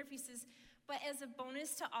those centerpieces, but as a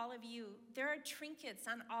bonus to all of you, there are trinkets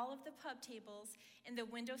on all of the pub tables and the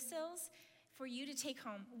windowsills for you to take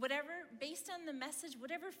home. Whatever, based on the message,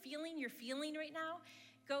 whatever feeling you're feeling right now,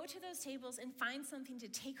 go to those tables and find something to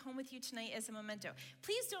take home with you tonight as a memento.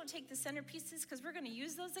 Please don't take the centerpieces because we're going to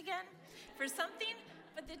use those again for something,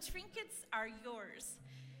 but the trinkets are yours.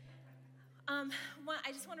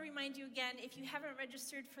 I just want to remind you again, if you haven't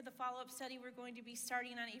registered for the follow-up study we're going to be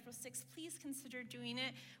starting on April 6th, please consider doing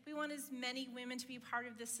it. We want as many women to be part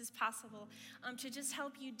of this as possible, to just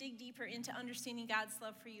help you dig deeper into understanding God's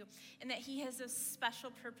love for you and that he has a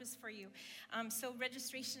special purpose for you. So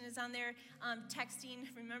registration is on there.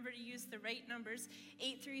 Texting, remember to use the right numbers,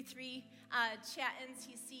 833 chat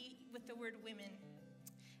NCC with the word women.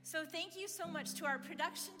 So thank you so much to our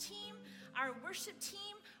production team, our worship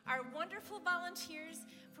team, our wonderful volunteers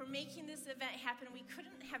for making this event happen. We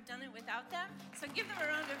couldn't have done it without them, so give them a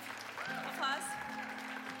round of applause.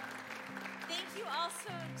 Thank you also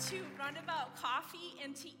to Roundabout Coffee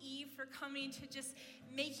and to Eve for coming to just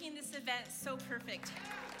making this event so perfect.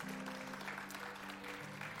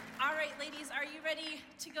 All right, ladies, are you ready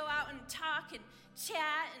to go out and talk and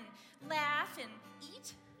chat and laugh and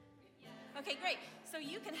eat? Okay, great. So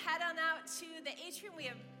you can head on out to the atrium. We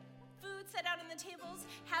have food set out on the tables,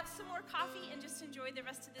 have some more coffee, and just enjoy the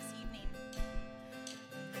rest of this evening.